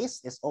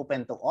self-paced is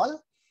open to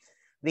all.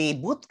 The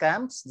boot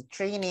camps, the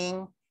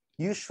training,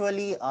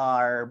 usually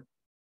are,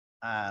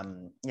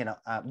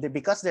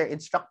 because they're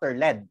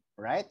instructor-led,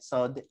 right?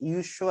 So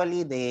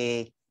usually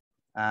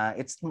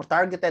it's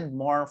targeted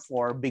more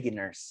for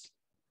beginners.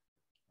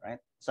 Right?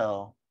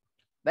 So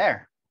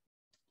there.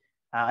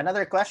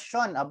 Another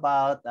question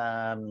about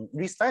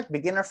Restart,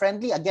 beginner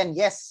friendly. Again,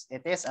 yes,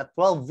 it is a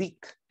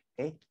 12-week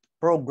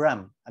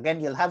program. Again,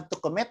 you'll have to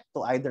commit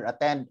to either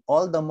attend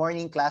all the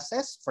morning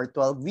classes for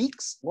 12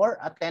 weeks or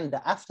attend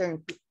the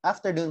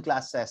afternoon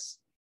classes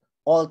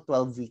all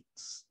 12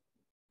 weeks.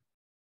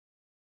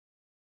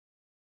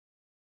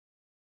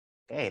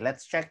 Okay,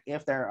 let's check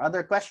if there are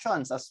other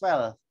questions as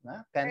well.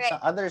 Can some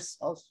others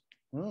also?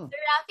 Sir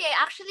Rafi, I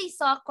actually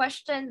saw a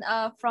question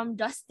from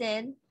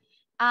Justin.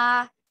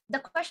 The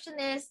question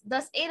is,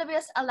 does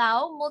AWS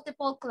allow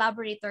multiple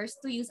collaborators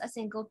to use a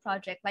single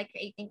project, like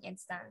creating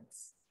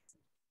instance?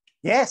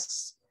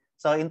 Yes.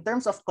 So in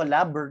terms of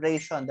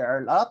collaboration, there are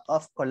a lot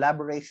of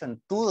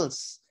collaboration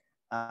tools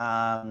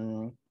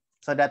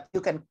so that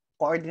you can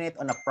coordinate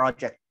on a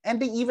project. And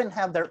they even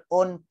have their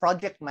own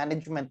project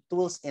management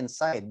tools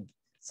inside.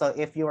 So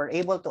if you were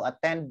able to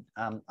attend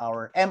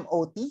our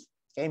MOT,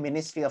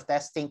 Ministry of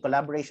Testing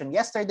collaboration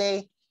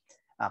yesterday,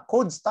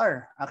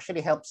 CodeStar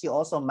actually helps you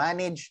also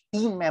manage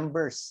team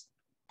members.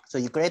 So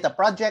you create a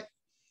project,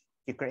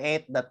 you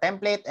create the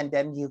template, and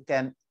then you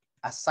can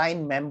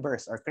assign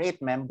members or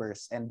create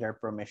members and their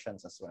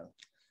permissions as well.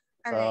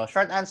 So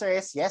short answer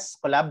is yes,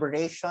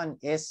 collaboration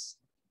is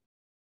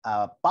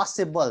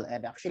possible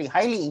and actually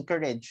highly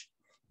encouraged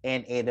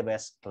in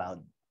AWS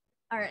Cloud.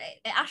 All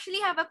right. I actually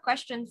have a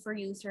question for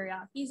you, Sir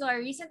Rafi. So a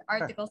recent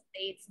article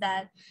states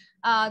that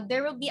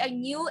there will be a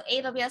new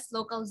AWS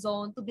local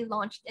zone to be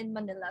launched in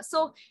Manila.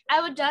 So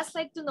I would just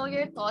like to know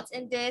your thoughts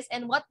in this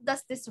and what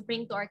does this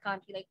bring to our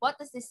country? Like, what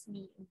does this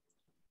mean?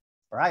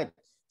 Right.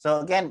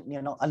 So again,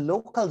 a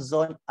local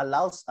zone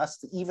allows us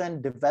to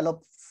even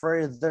develop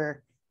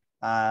further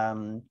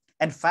and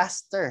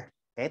faster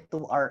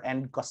to our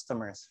end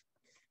customers.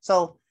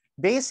 So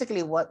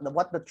basically, what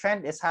the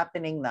trend is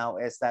happening now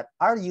is that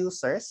our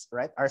users,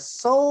 right, are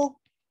so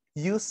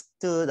used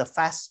to the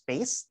fast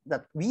pace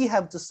that we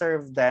have to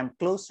serve them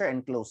closer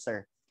and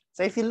closer.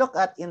 So if you look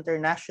at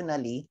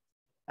internationally,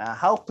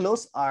 how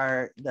close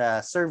are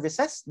the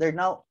services? They're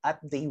now at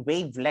the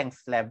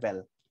wavelength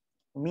level,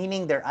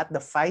 meaning they're at the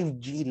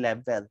 5G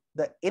level.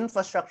 The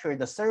infrastructure,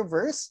 the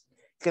servers,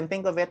 you can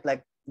think of it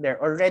like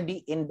they're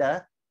already in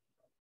the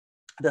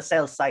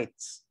cell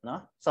sites,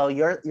 no? So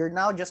you're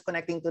now just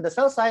connecting to the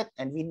cell site,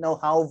 and we know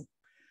how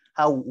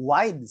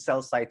wide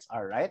cell sites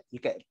are, right?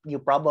 You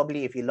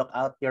probably, if you look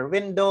out your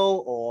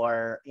window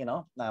or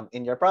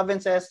in your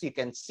provinces, you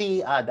can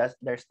see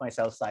there's my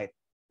cell site,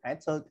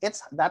 right? So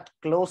it's that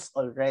close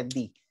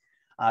already.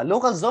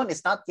 Local zone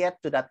is not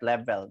yet to that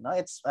level, no?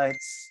 It's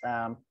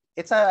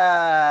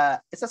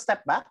a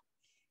step back,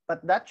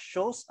 but that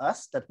shows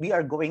us that we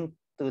are going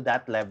to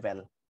that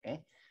level. Okay.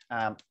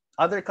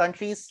 Other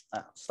countries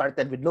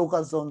started with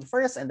local zone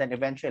first and then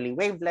eventually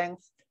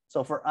wavelength.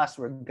 So for us,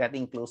 we're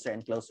getting closer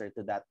and closer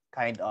to that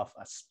kind of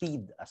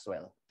speed as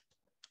well.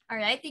 All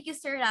right. Thank you,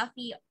 Sir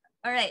Rafi.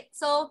 All right.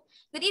 So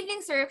good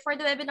evening, sir. For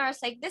the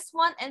webinars like this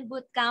one and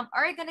bootcamp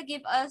are going to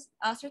give us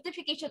a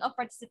certification of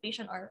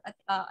participation or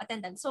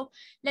attendance. So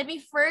let me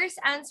first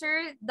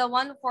answer the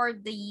one for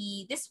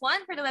this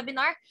one for the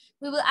webinar.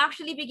 We will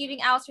actually be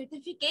giving out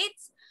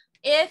certificates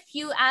if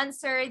you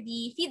answer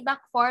the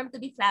feedback form to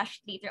be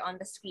flashed later on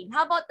the screen.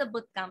 How about the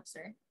bootcamp,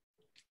 sir?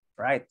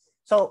 Right.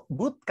 So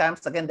boot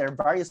camps, again, there are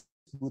various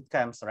boot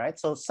camps, right?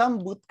 So some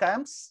boot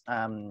camps,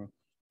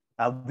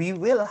 we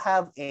will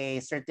have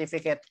a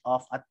certificate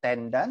of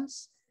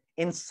attendance.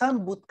 In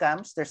some boot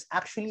camps, there's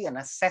actually an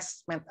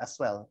assessment as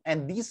well.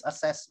 And this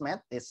assessment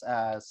is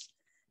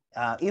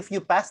if you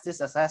pass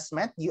this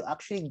assessment, you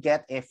actually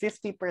get a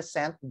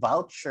 50%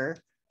 voucher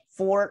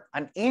for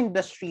an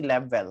industry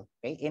level,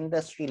 okay?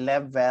 Industry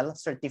level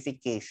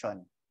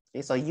certification.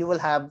 Okay, so you will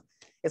have,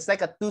 it's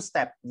like a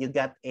two-step. You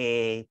get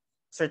a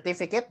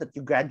certificate that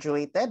you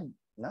graduated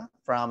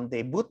from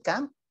the boot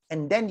camp,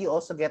 and then you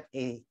also get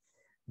a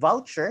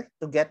voucher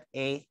to get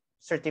a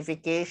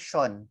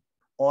certification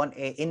on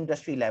a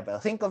industry level.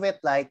 Think of it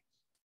like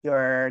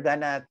you're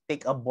gonna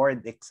take a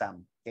board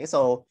exam. Okay,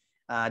 so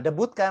the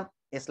boot camp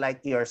is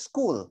like your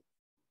school.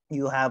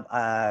 You have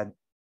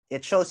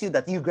it shows you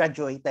that you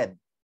graduated,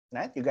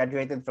 right? You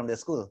graduated from the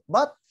school,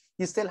 but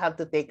you still have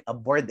to take a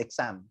board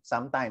exam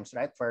sometimes,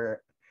 right?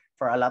 For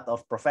a lot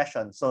of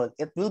professions. So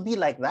it will be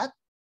like that.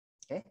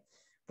 Okay,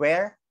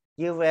 where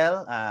you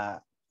will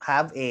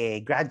have a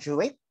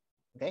graduate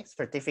okay,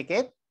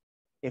 certificate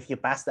if you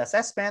pass the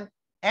assessment.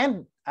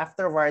 And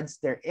afterwards,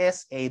 there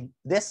is a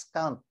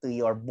discount to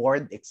your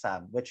board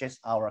exam, which is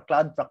our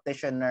Cloud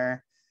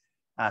Practitioner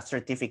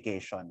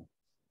certification.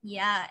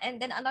 Yeah,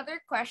 and then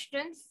another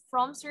question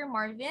from Sir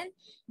Marvin.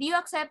 Do you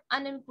accept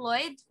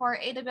unemployed for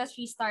AWS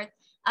Restart?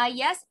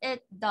 Yes,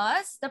 it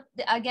does.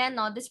 Again,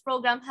 no, this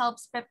program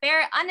helps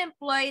prepare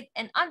unemployed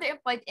and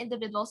underemployed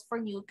individuals for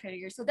new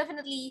careers. So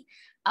definitely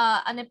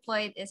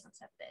unemployed is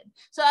accepted.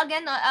 So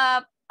again,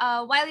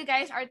 while you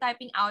guys are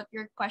typing out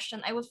your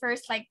question, I would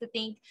first like to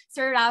thank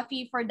Sir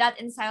Rafi for that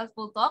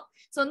insightful talk.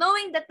 So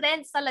knowing the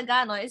trends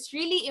talaga, no, is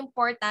really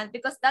important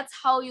because that's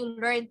how you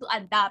learn to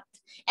adapt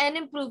and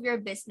improve your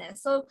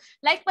business. So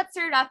like what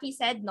Sir Rafi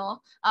said, no,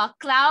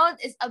 cloud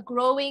is a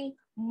growing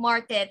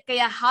market.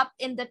 Kaya hop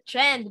in the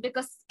trend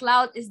because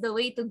cloud is the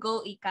way to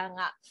go, ika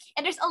nga.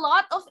 And there's a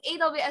lot of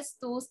AWS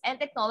tools and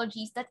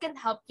technologies that can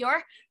help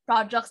your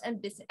projects and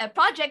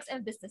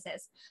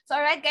businesses. So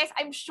all right, guys,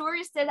 I'm sure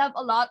you still have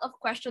a lot of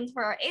questions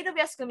for our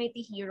AWS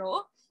community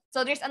hero.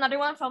 So there's another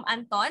one from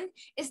Anton.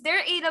 Is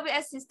there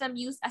AWS system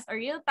used as a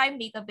real-time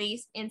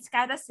database in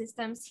SCADA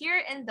systems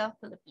here in the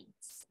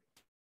Philippines?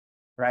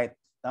 Right.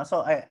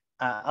 So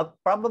I'll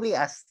probably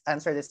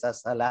answer this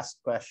as a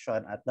last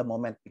question at the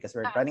moment because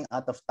we're running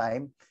out of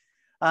time.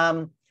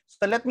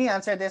 So let me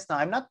answer this now.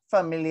 I'm not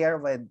familiar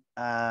with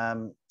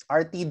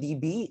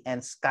RTDB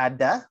and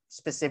SCADA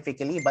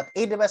specifically, but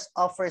AWS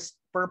offers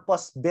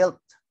purpose-built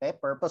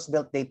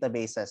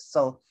databases.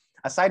 So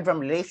aside from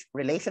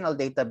relational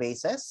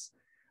databases,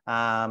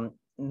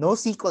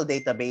 NoSQL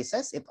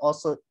databases, it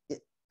also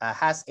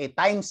has a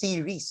time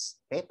series,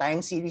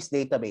 time series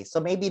database. So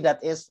maybe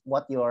that is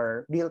what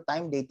your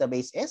real-time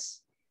database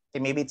is.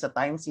 Okay, maybe it's a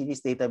time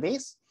series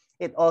database.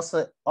 It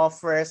also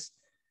offers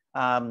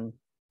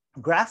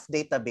graph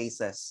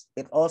databases.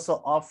 It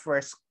also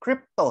offers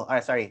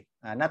blockchain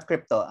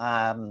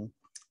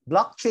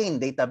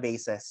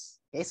databases.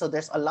 Okay, so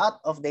there's a lot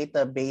of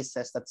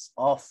databases that's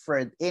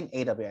offered in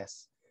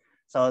AWS.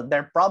 So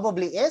there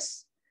probably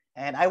is,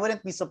 and I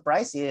wouldn't be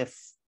surprised if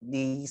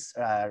these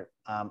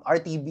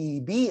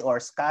RTDB or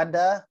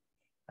SCADA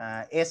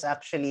is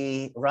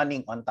actually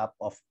running on top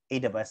of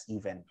AWS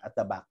even at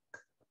the back.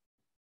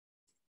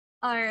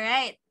 All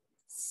right.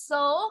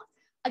 So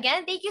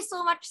again, thank you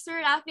so much,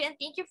 Sir Rafi, and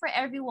thank you for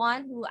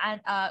everyone who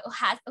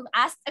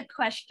asked a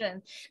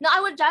question. Now, I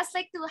would just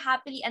like to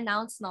happily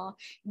announce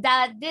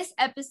that this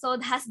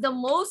episode has the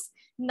most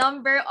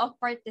number of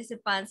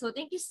participants. So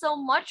thank you so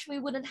much. We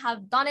wouldn't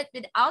have done it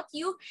without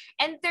you.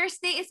 And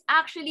Thursday is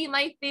actually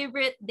my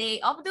favorite day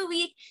of the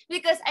week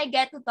because I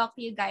get to talk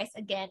to you guys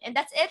again. And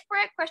that's it for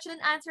our question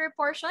and answer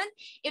portion.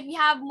 If you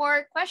have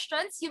more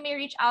questions, you may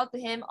reach out to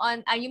him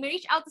to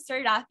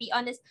Sir Rafi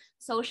on his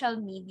social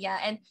media,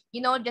 and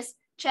just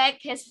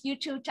check his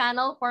YouTube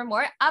channel for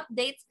more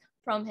updates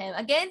from him.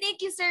 Again,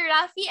 thank you, Sir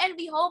Rafi, and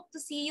we hope to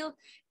see you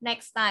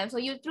next time. So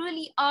you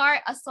truly are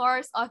a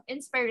source of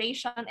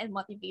inspiration and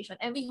motivation.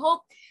 And we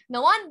hope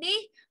na one day,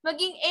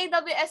 maging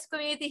AWS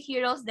community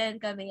heroes din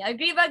kami.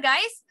 Agree ba,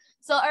 guys?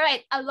 So, all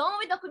right, along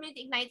with the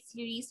Community Ignite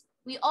series,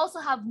 we also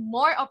have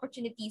more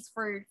opportunities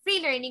for free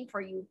learning for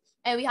you.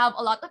 And we have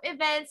a lot of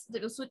events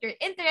that will suit your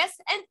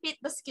interests and fit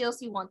the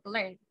skills you want to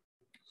learn.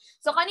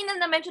 So kanina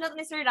na-mention natin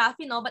ni Sir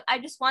Rafi, but I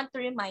just want to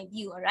remind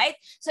you, all right?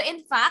 So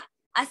in fact,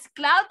 as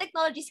cloud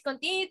technologies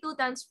continue to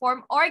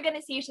transform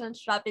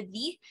organizations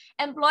rapidly,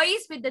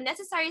 employees with the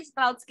necessary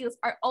cloud skills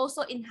are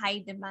also in high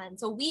demand.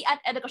 So we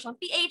at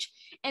Edukasyon.ph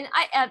and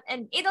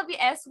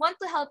AWS want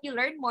to help you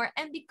learn more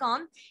and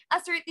become a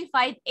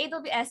certified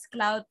AWS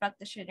Cloud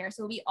Practitioner.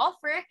 So we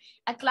offer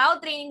a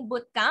cloud training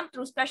bootcamp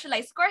through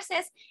specialized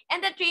courses,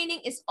 and the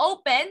training is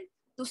open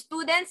to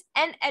students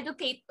and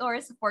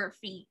educators for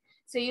free.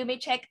 So you may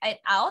check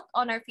it out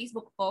on our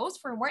Facebook post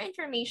for more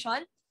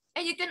information.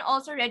 And you can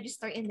also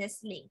register in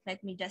this link.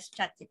 Let me just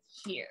chat it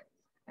here.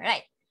 All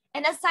right.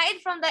 And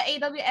aside from the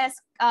AWS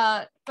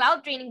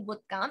Cloud Training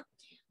Bootcamp,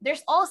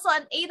 there's also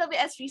an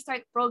AWS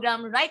Restart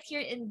program right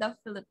here in the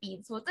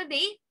Philippines. So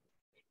today,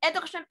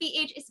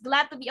 Edukasyon.ph is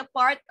glad to be a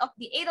part of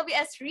the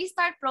AWS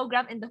Restart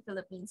program in the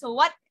Philippines. So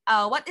what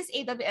is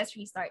AWS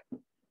Restart?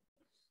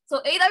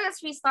 So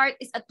AWS Restart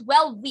is a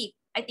 12-week,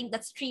 I think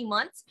that's 3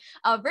 months,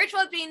 a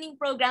virtual training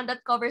program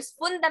that covers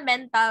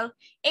fundamental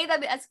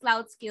AWS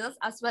cloud skills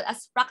as well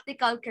as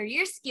practical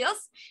career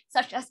skills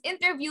such as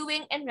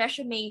interviewing and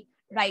resume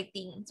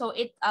writing. So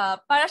it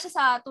para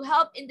siya to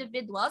help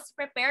individuals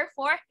prepare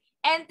for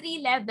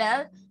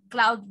entry-level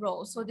cloud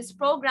roles. So this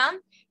program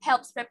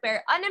helps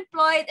prepare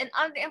unemployed and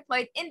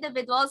underemployed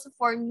individuals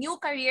for new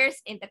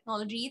careers in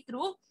technology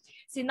through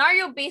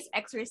scenario-based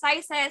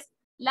exercises,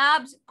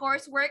 labs,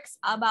 courseworks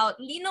about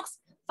Linux,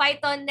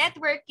 Python,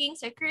 networking,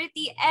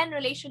 security, and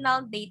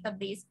relational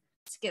database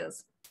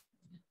skills.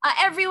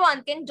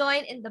 Everyone can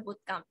join in the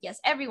bootcamp. Yes,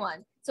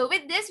 everyone. So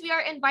with this, we are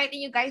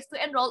inviting you guys to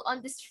enroll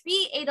on this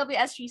free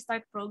AWS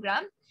Restart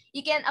program.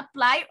 You can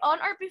apply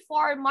on or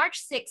before March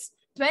 6,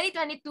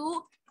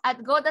 2022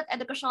 at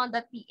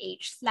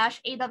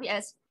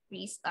go.edukasyon.ph/AWS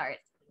Restart.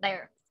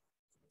 There.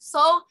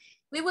 So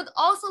We would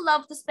also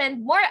love to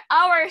spend more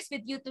hours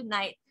with you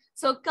tonight.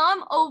 So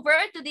come over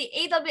to the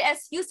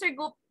AWS user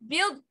group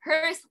Build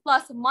Hers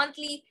Plus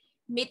monthly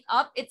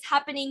meetup. It's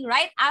happening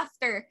right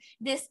after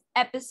this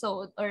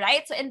episode, all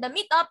right? So in the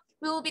meetup,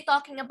 we will be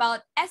talking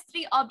about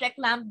S3 Object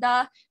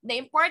Lambda, the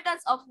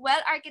importance of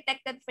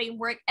well-architected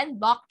framework,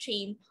 and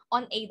blockchain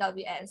on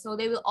AWS. So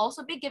they will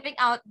also be giving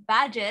out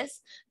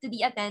badges to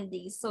the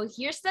attendees. So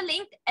here's the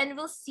link, and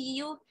we'll see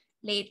you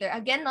later.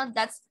 Again,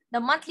 that's the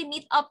monthly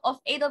meetup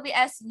of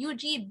AWS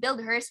UG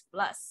Build Hers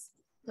Plus.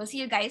 So see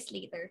you guys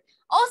later.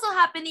 Also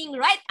happening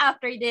right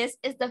after this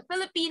is the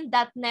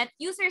Philippine.net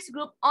Users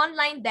Group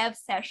Online Dev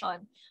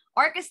Session,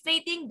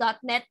 Orchestrating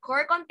 .NET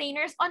Core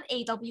Containers on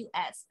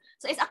AWS.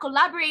 So it's a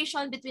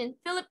collaboration between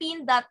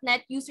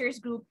Philippine.net Users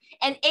Group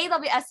and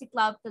AWS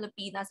Cloud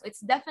Filipinas. So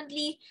it's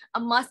definitely a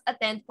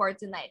must-attend for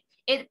tonight.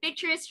 It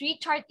features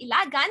Richard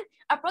Ilagan,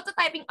 a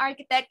prototyping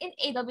architect in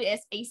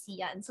AWS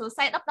ASEAN. So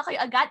sign up na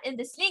kayo agad in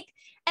this link.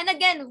 And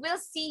again, we'll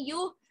see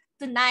you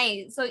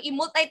tonight. So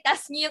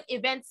i-multitask niyo yung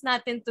events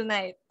natin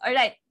tonight. All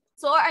right.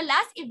 So our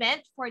last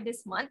event for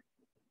this month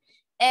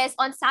is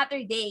on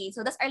Saturday.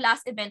 So that's our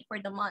last event for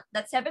the month.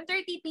 That's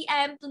 7:30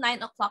 p.m. to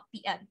 9 o'clock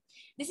p.m.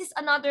 This is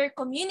another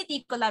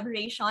community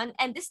collaboration,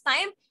 and this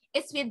time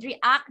it's with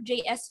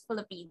React.js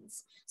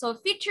Philippines. So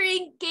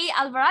featuring Kay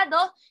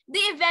Alvarado,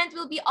 the event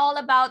will be all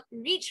about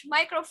rich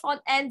micro front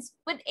ends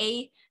with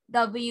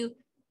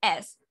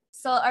AWS.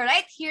 So, all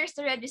right, here's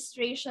the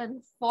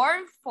registration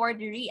form for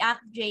the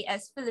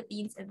React.js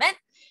Philippines event.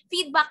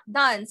 Feedback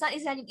done. Saan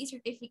is yung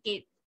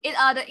e-certificate?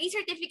 The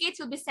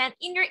e-certificates will be sent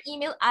in your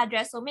email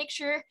address, so make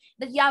sure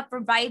that you have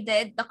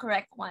provided the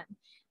correct one.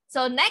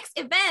 So next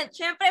event,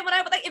 syempre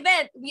marami pa tayong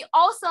event. We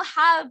also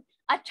have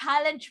a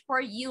challenge for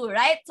you,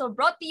 right? So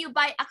brought to you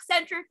by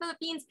Accenture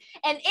Philippines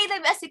and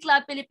AWS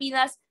Cloud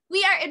Filipinas.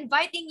 We are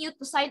inviting you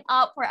to sign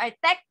up for our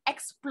Tech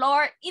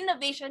Explore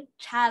Innovation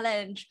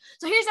Challenge.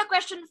 So here's a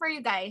question for you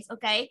guys,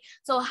 okay?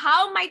 So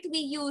how might we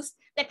use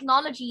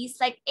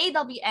technologies like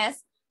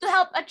AWS to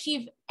help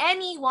achieve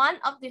any one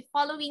of the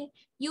following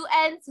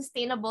UN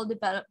Sustainable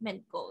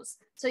Development Goals?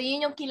 So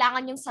yun yung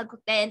kailangan yung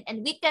sagutin, and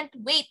we can't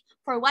wait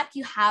for what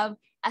you have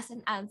as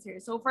an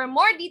answer. So for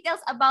more details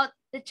about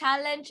the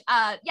challenge,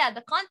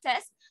 the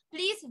contest,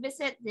 please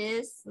visit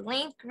this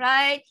link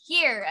right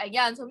here.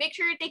 Ayan, so make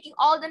sure you're taking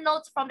all the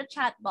notes from the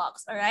chat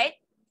box, all right?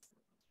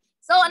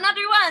 So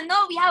another one,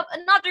 we have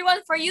another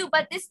one for you,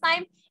 but this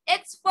time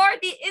it's for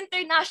the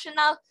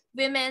International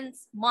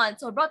Women's Month.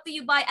 So brought to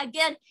you by,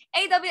 again,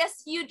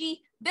 AWS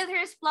UG Build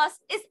Hers Plus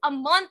is a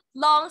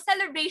month-long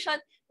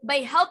celebration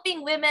by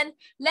helping women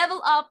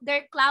level up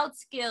their cloud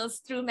skills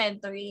through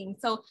mentoring.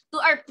 So to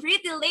our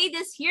pretty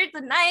ladies here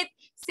tonight,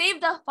 save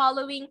the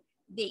following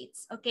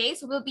dates, okay?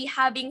 So we'll be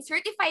having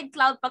Certified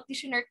Cloud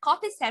Practitioner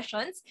coffee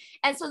sessions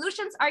and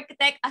Solutions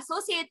Architect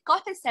Associate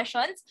coffee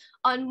sessions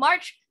on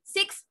March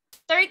 6,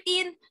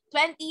 13,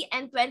 20,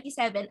 and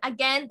 27.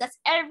 Again, that's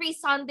every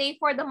Sunday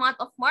for the month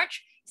of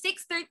March,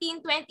 6,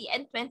 13, 20,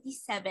 and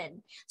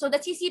 27. So the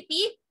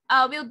CCP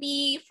will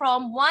be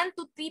from 1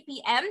 to 3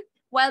 p.m.,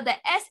 while the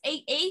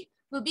SAA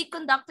will be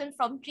conducted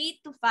from 3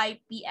 to 5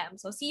 p.m.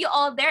 So see you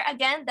all there.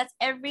 Again, that's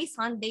every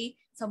Sunday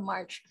sa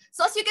March.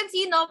 So as you can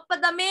see,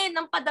 padami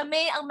ang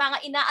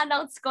mga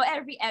ina-announce ko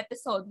every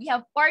episode. We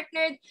have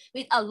partnered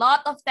with a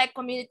lot of tech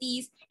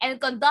communities and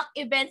conduct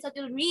events that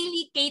will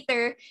really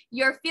cater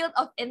your field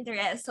of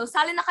interest. So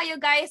sali na kayo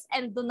guys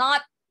and do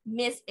not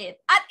miss it.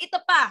 At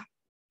ito pa,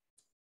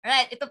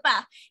 alright, ito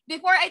pa.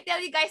 Before I tell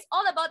you guys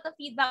all about the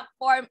feedback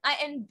form, I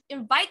am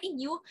inviting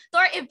you to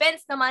our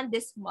events naman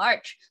this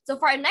March.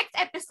 So for our next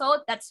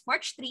episode, that's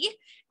March 3,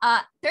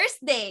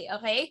 Thursday,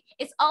 okay?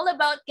 It's all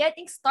about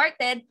getting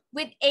started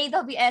with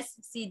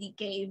AWS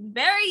CDK.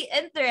 Very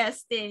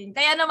interesting.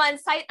 Kaya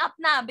naman, sign up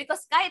na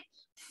because kahit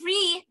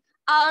free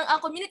ang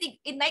Community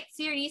Ignite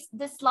series,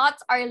 the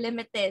slots are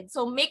limited.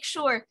 So make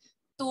sure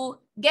to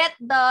get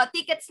the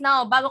tickets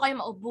now bago kayo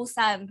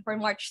maubusan for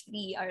March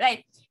 3, all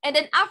right? And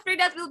then after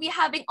that, we'll be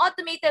having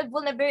automated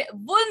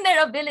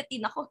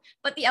vulnerability. Naku,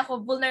 pati ako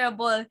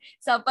vulnerable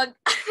sa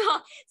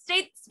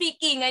straight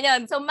speaking.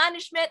 Ayan. So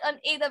management on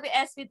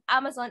AWS with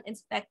Amazon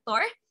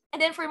Inspector. And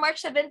then for March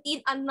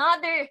 17,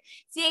 another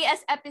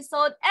CAS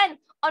episode.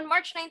 And on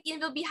March 19,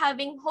 we'll be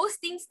having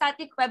hosting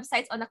static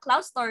websites on a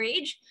cloud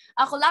storage,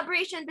 a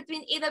collaboration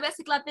between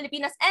AWS Cloud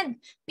Filipinas and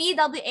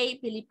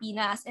PWA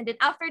Filipinas. And then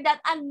after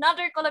that,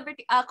 another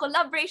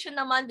collaboration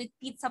naman with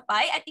Pizza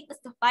Pie. I think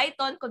that's the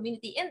Python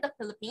community in the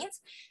Philippines.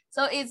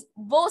 So it's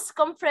Vos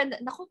Comprend.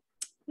 Naku,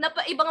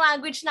 ibang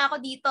language na ako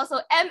dito. So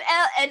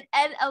ML and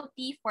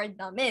NLP for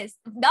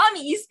dummies.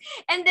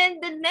 And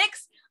then the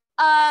next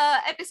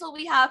episode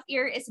we have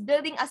here is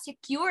building a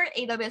secure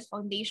AWS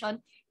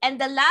foundation, and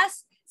the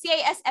last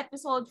CIS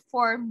episode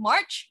for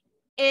March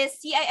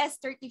is CIS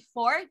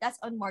 34. That's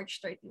on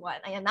March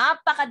 31. Ayan,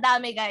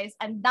 napakadami guys.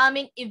 Ang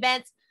daming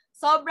events.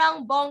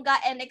 Sobrang bongga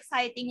and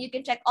exciting. You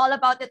can check all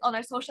about it on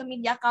our social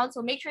media accounts.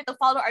 So make sure to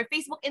follow our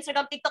Facebook,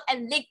 Instagram, TikTok,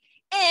 and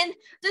LinkedIn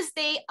to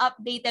stay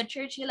updated.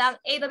 Search lang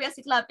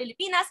AWS Cloud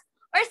Filipinas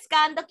or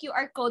scan the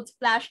QR codes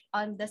flashed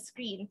on the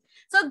screen.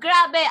 So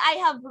grabe, I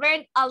have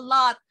learned a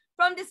lot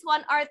from this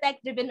 1 hour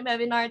tech-driven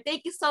webinar.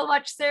 Thank you so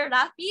much, Sir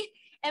Rafi.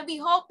 And we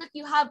hope that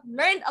you have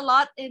learned a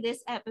lot in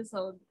this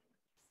episode.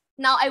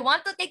 Now, I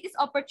want to take this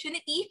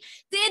opportunity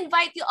to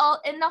invite you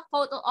all in a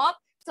photo op.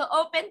 So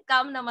open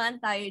cam naman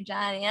tayo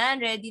dyan.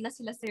 Ayan, ready na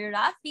sila Sir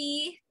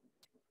Rafi.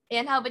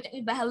 Ayan, how about yung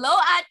iba? Hello,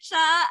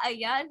 Acha.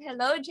 Ayan,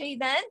 hello,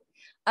 Jayden.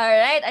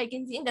 Alright, I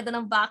can see ang ganda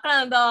ng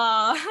background.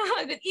 Oh.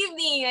 Good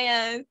evening.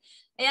 Ayan.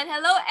 Ayan,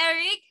 hello,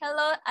 Eric.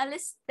 Hello,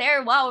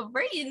 Alistair. Wow,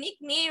 very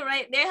unique name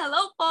right there.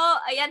 Hello po.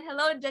 Ayan,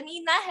 hello,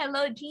 Janina.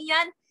 Hello,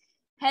 Gian.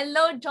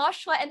 Hello,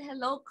 Joshua. And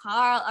hello,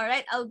 Carl.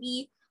 Alright, I'll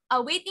be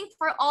waiting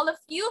for all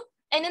of you.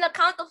 And in a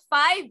count of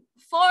 5,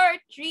 4,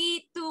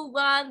 3, 2,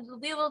 1,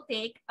 we will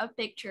take a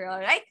picture, all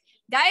right?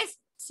 Guys,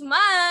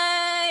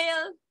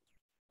 smile!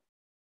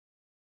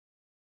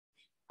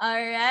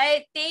 All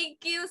right,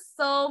 thank you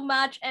so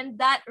much. And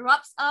that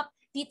wraps up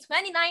the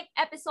 29th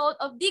episode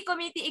of the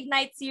Community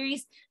Ignite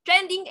series,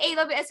 Trending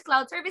AWS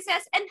Cloud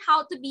Services and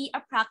How to Be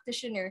a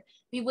Practitioner.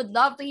 We would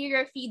love to hear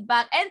your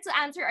feedback, and to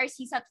answer our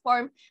CSAT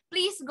form,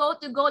 please go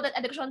to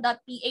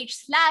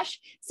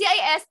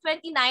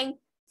go.edukasyon.ph/CIS29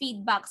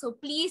 feedback. So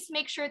please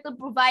make sure to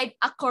provide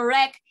a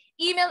correct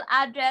email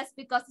address,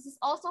 because this is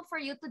also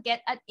for you to get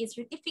an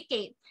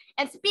e-certificate.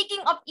 And speaking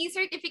of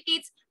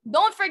e-certificates,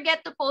 don't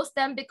forget to post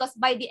them, because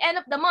by the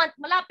end of the month,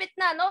 malapit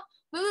na, no?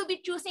 We will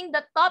be choosing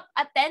the top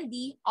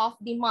attendee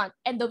of the month.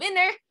 And the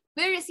winner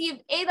will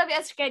receive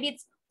AWS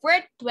credits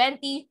worth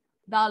 $20.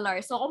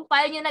 So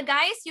compile nyo na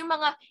guys yung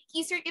mga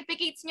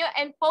e-certificates nyo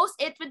and post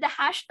it with the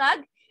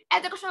hashtag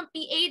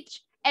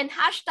Edukasyon.ph and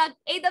hashtag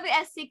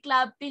AWS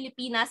Club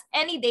Pilipinas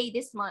any day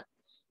this month.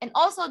 And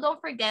also,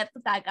 don't forget to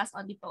tag us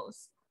on the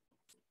post.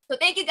 So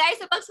thank you guys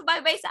sa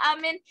pagsubaybay sa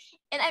amin.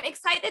 And I'm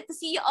excited to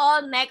see you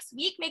all next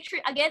week. Make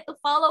sure again to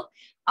follow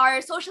our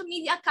social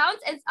media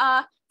accounts, and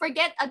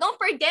don't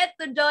forget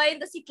to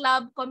join the C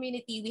Club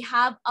community. We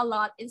have a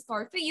lot in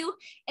store for you.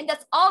 And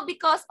that's all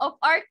because of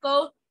our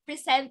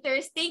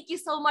co-presenters. Thank you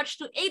so much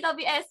to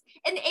AWS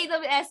and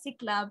AWS C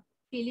Club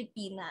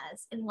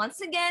Pilipinas. And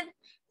once again,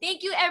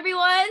 thank you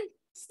everyone.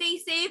 Stay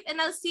safe,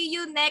 and I'll see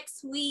you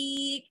next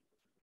week.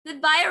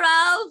 Goodbye,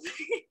 Ralph.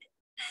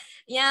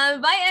 Yeah,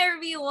 bye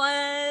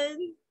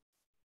everyone.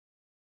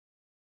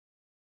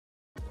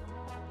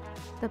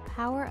 The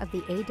power of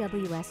the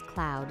AWS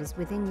cloud is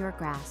within your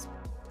grasp.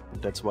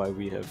 That's why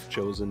we have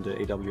chosen the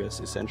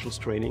AWS Essentials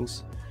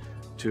trainings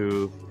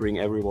to bring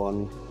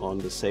everyone on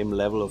the same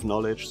level of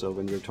knowledge. So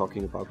when we're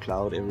talking about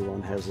cloud,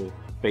 everyone has a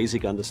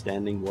basic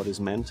understanding what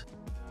is meant.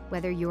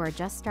 Whether you are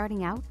just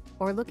starting out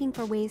or looking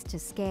for ways to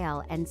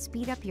scale and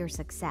speed up your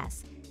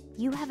success,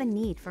 you have a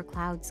need for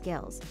cloud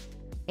skills.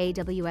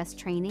 AWS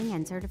Training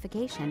and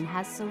Certification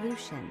has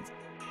solutions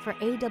for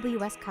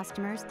AWS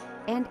customers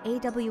and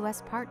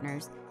AWS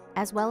partners,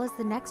 as well as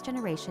the next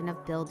generation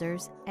of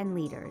builders and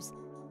leaders.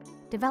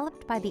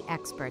 Developed by the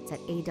experts at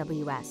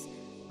AWS,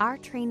 our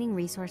training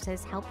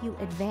resources help you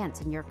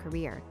advance in your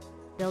career,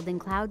 building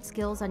cloud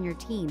skills on your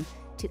team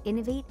to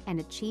innovate and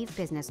achieve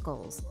business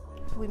goals.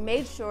 We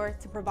made sure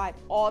to provide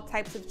all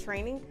types of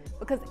training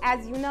because,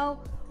 as you know,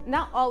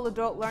 not all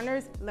adult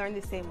learners learn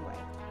the same way.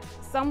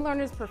 Some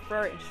learners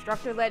prefer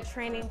instructor-led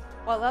training,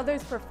 while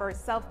others prefer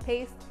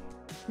self-paced.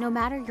 No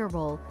matter your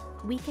role,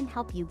 we can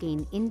help you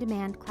gain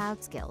in-demand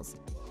cloud skills,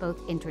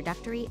 both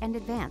introductory and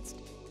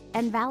advanced,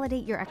 and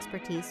validate your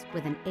expertise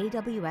with an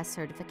AWS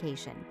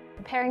certification.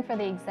 Preparing for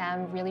the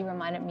exam really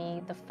reminded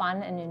me the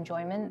fun and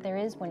enjoyment there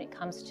is when it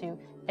comes to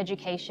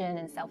education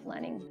and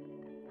self-learning.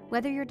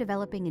 Whether you're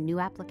developing a new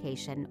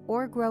application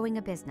or growing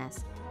a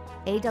business,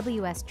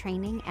 AWS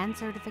Training and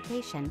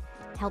Certification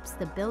helps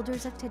the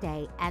builders of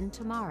today and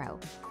tomorrow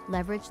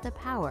leverage the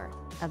power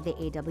of the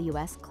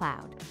AWS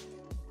cloud.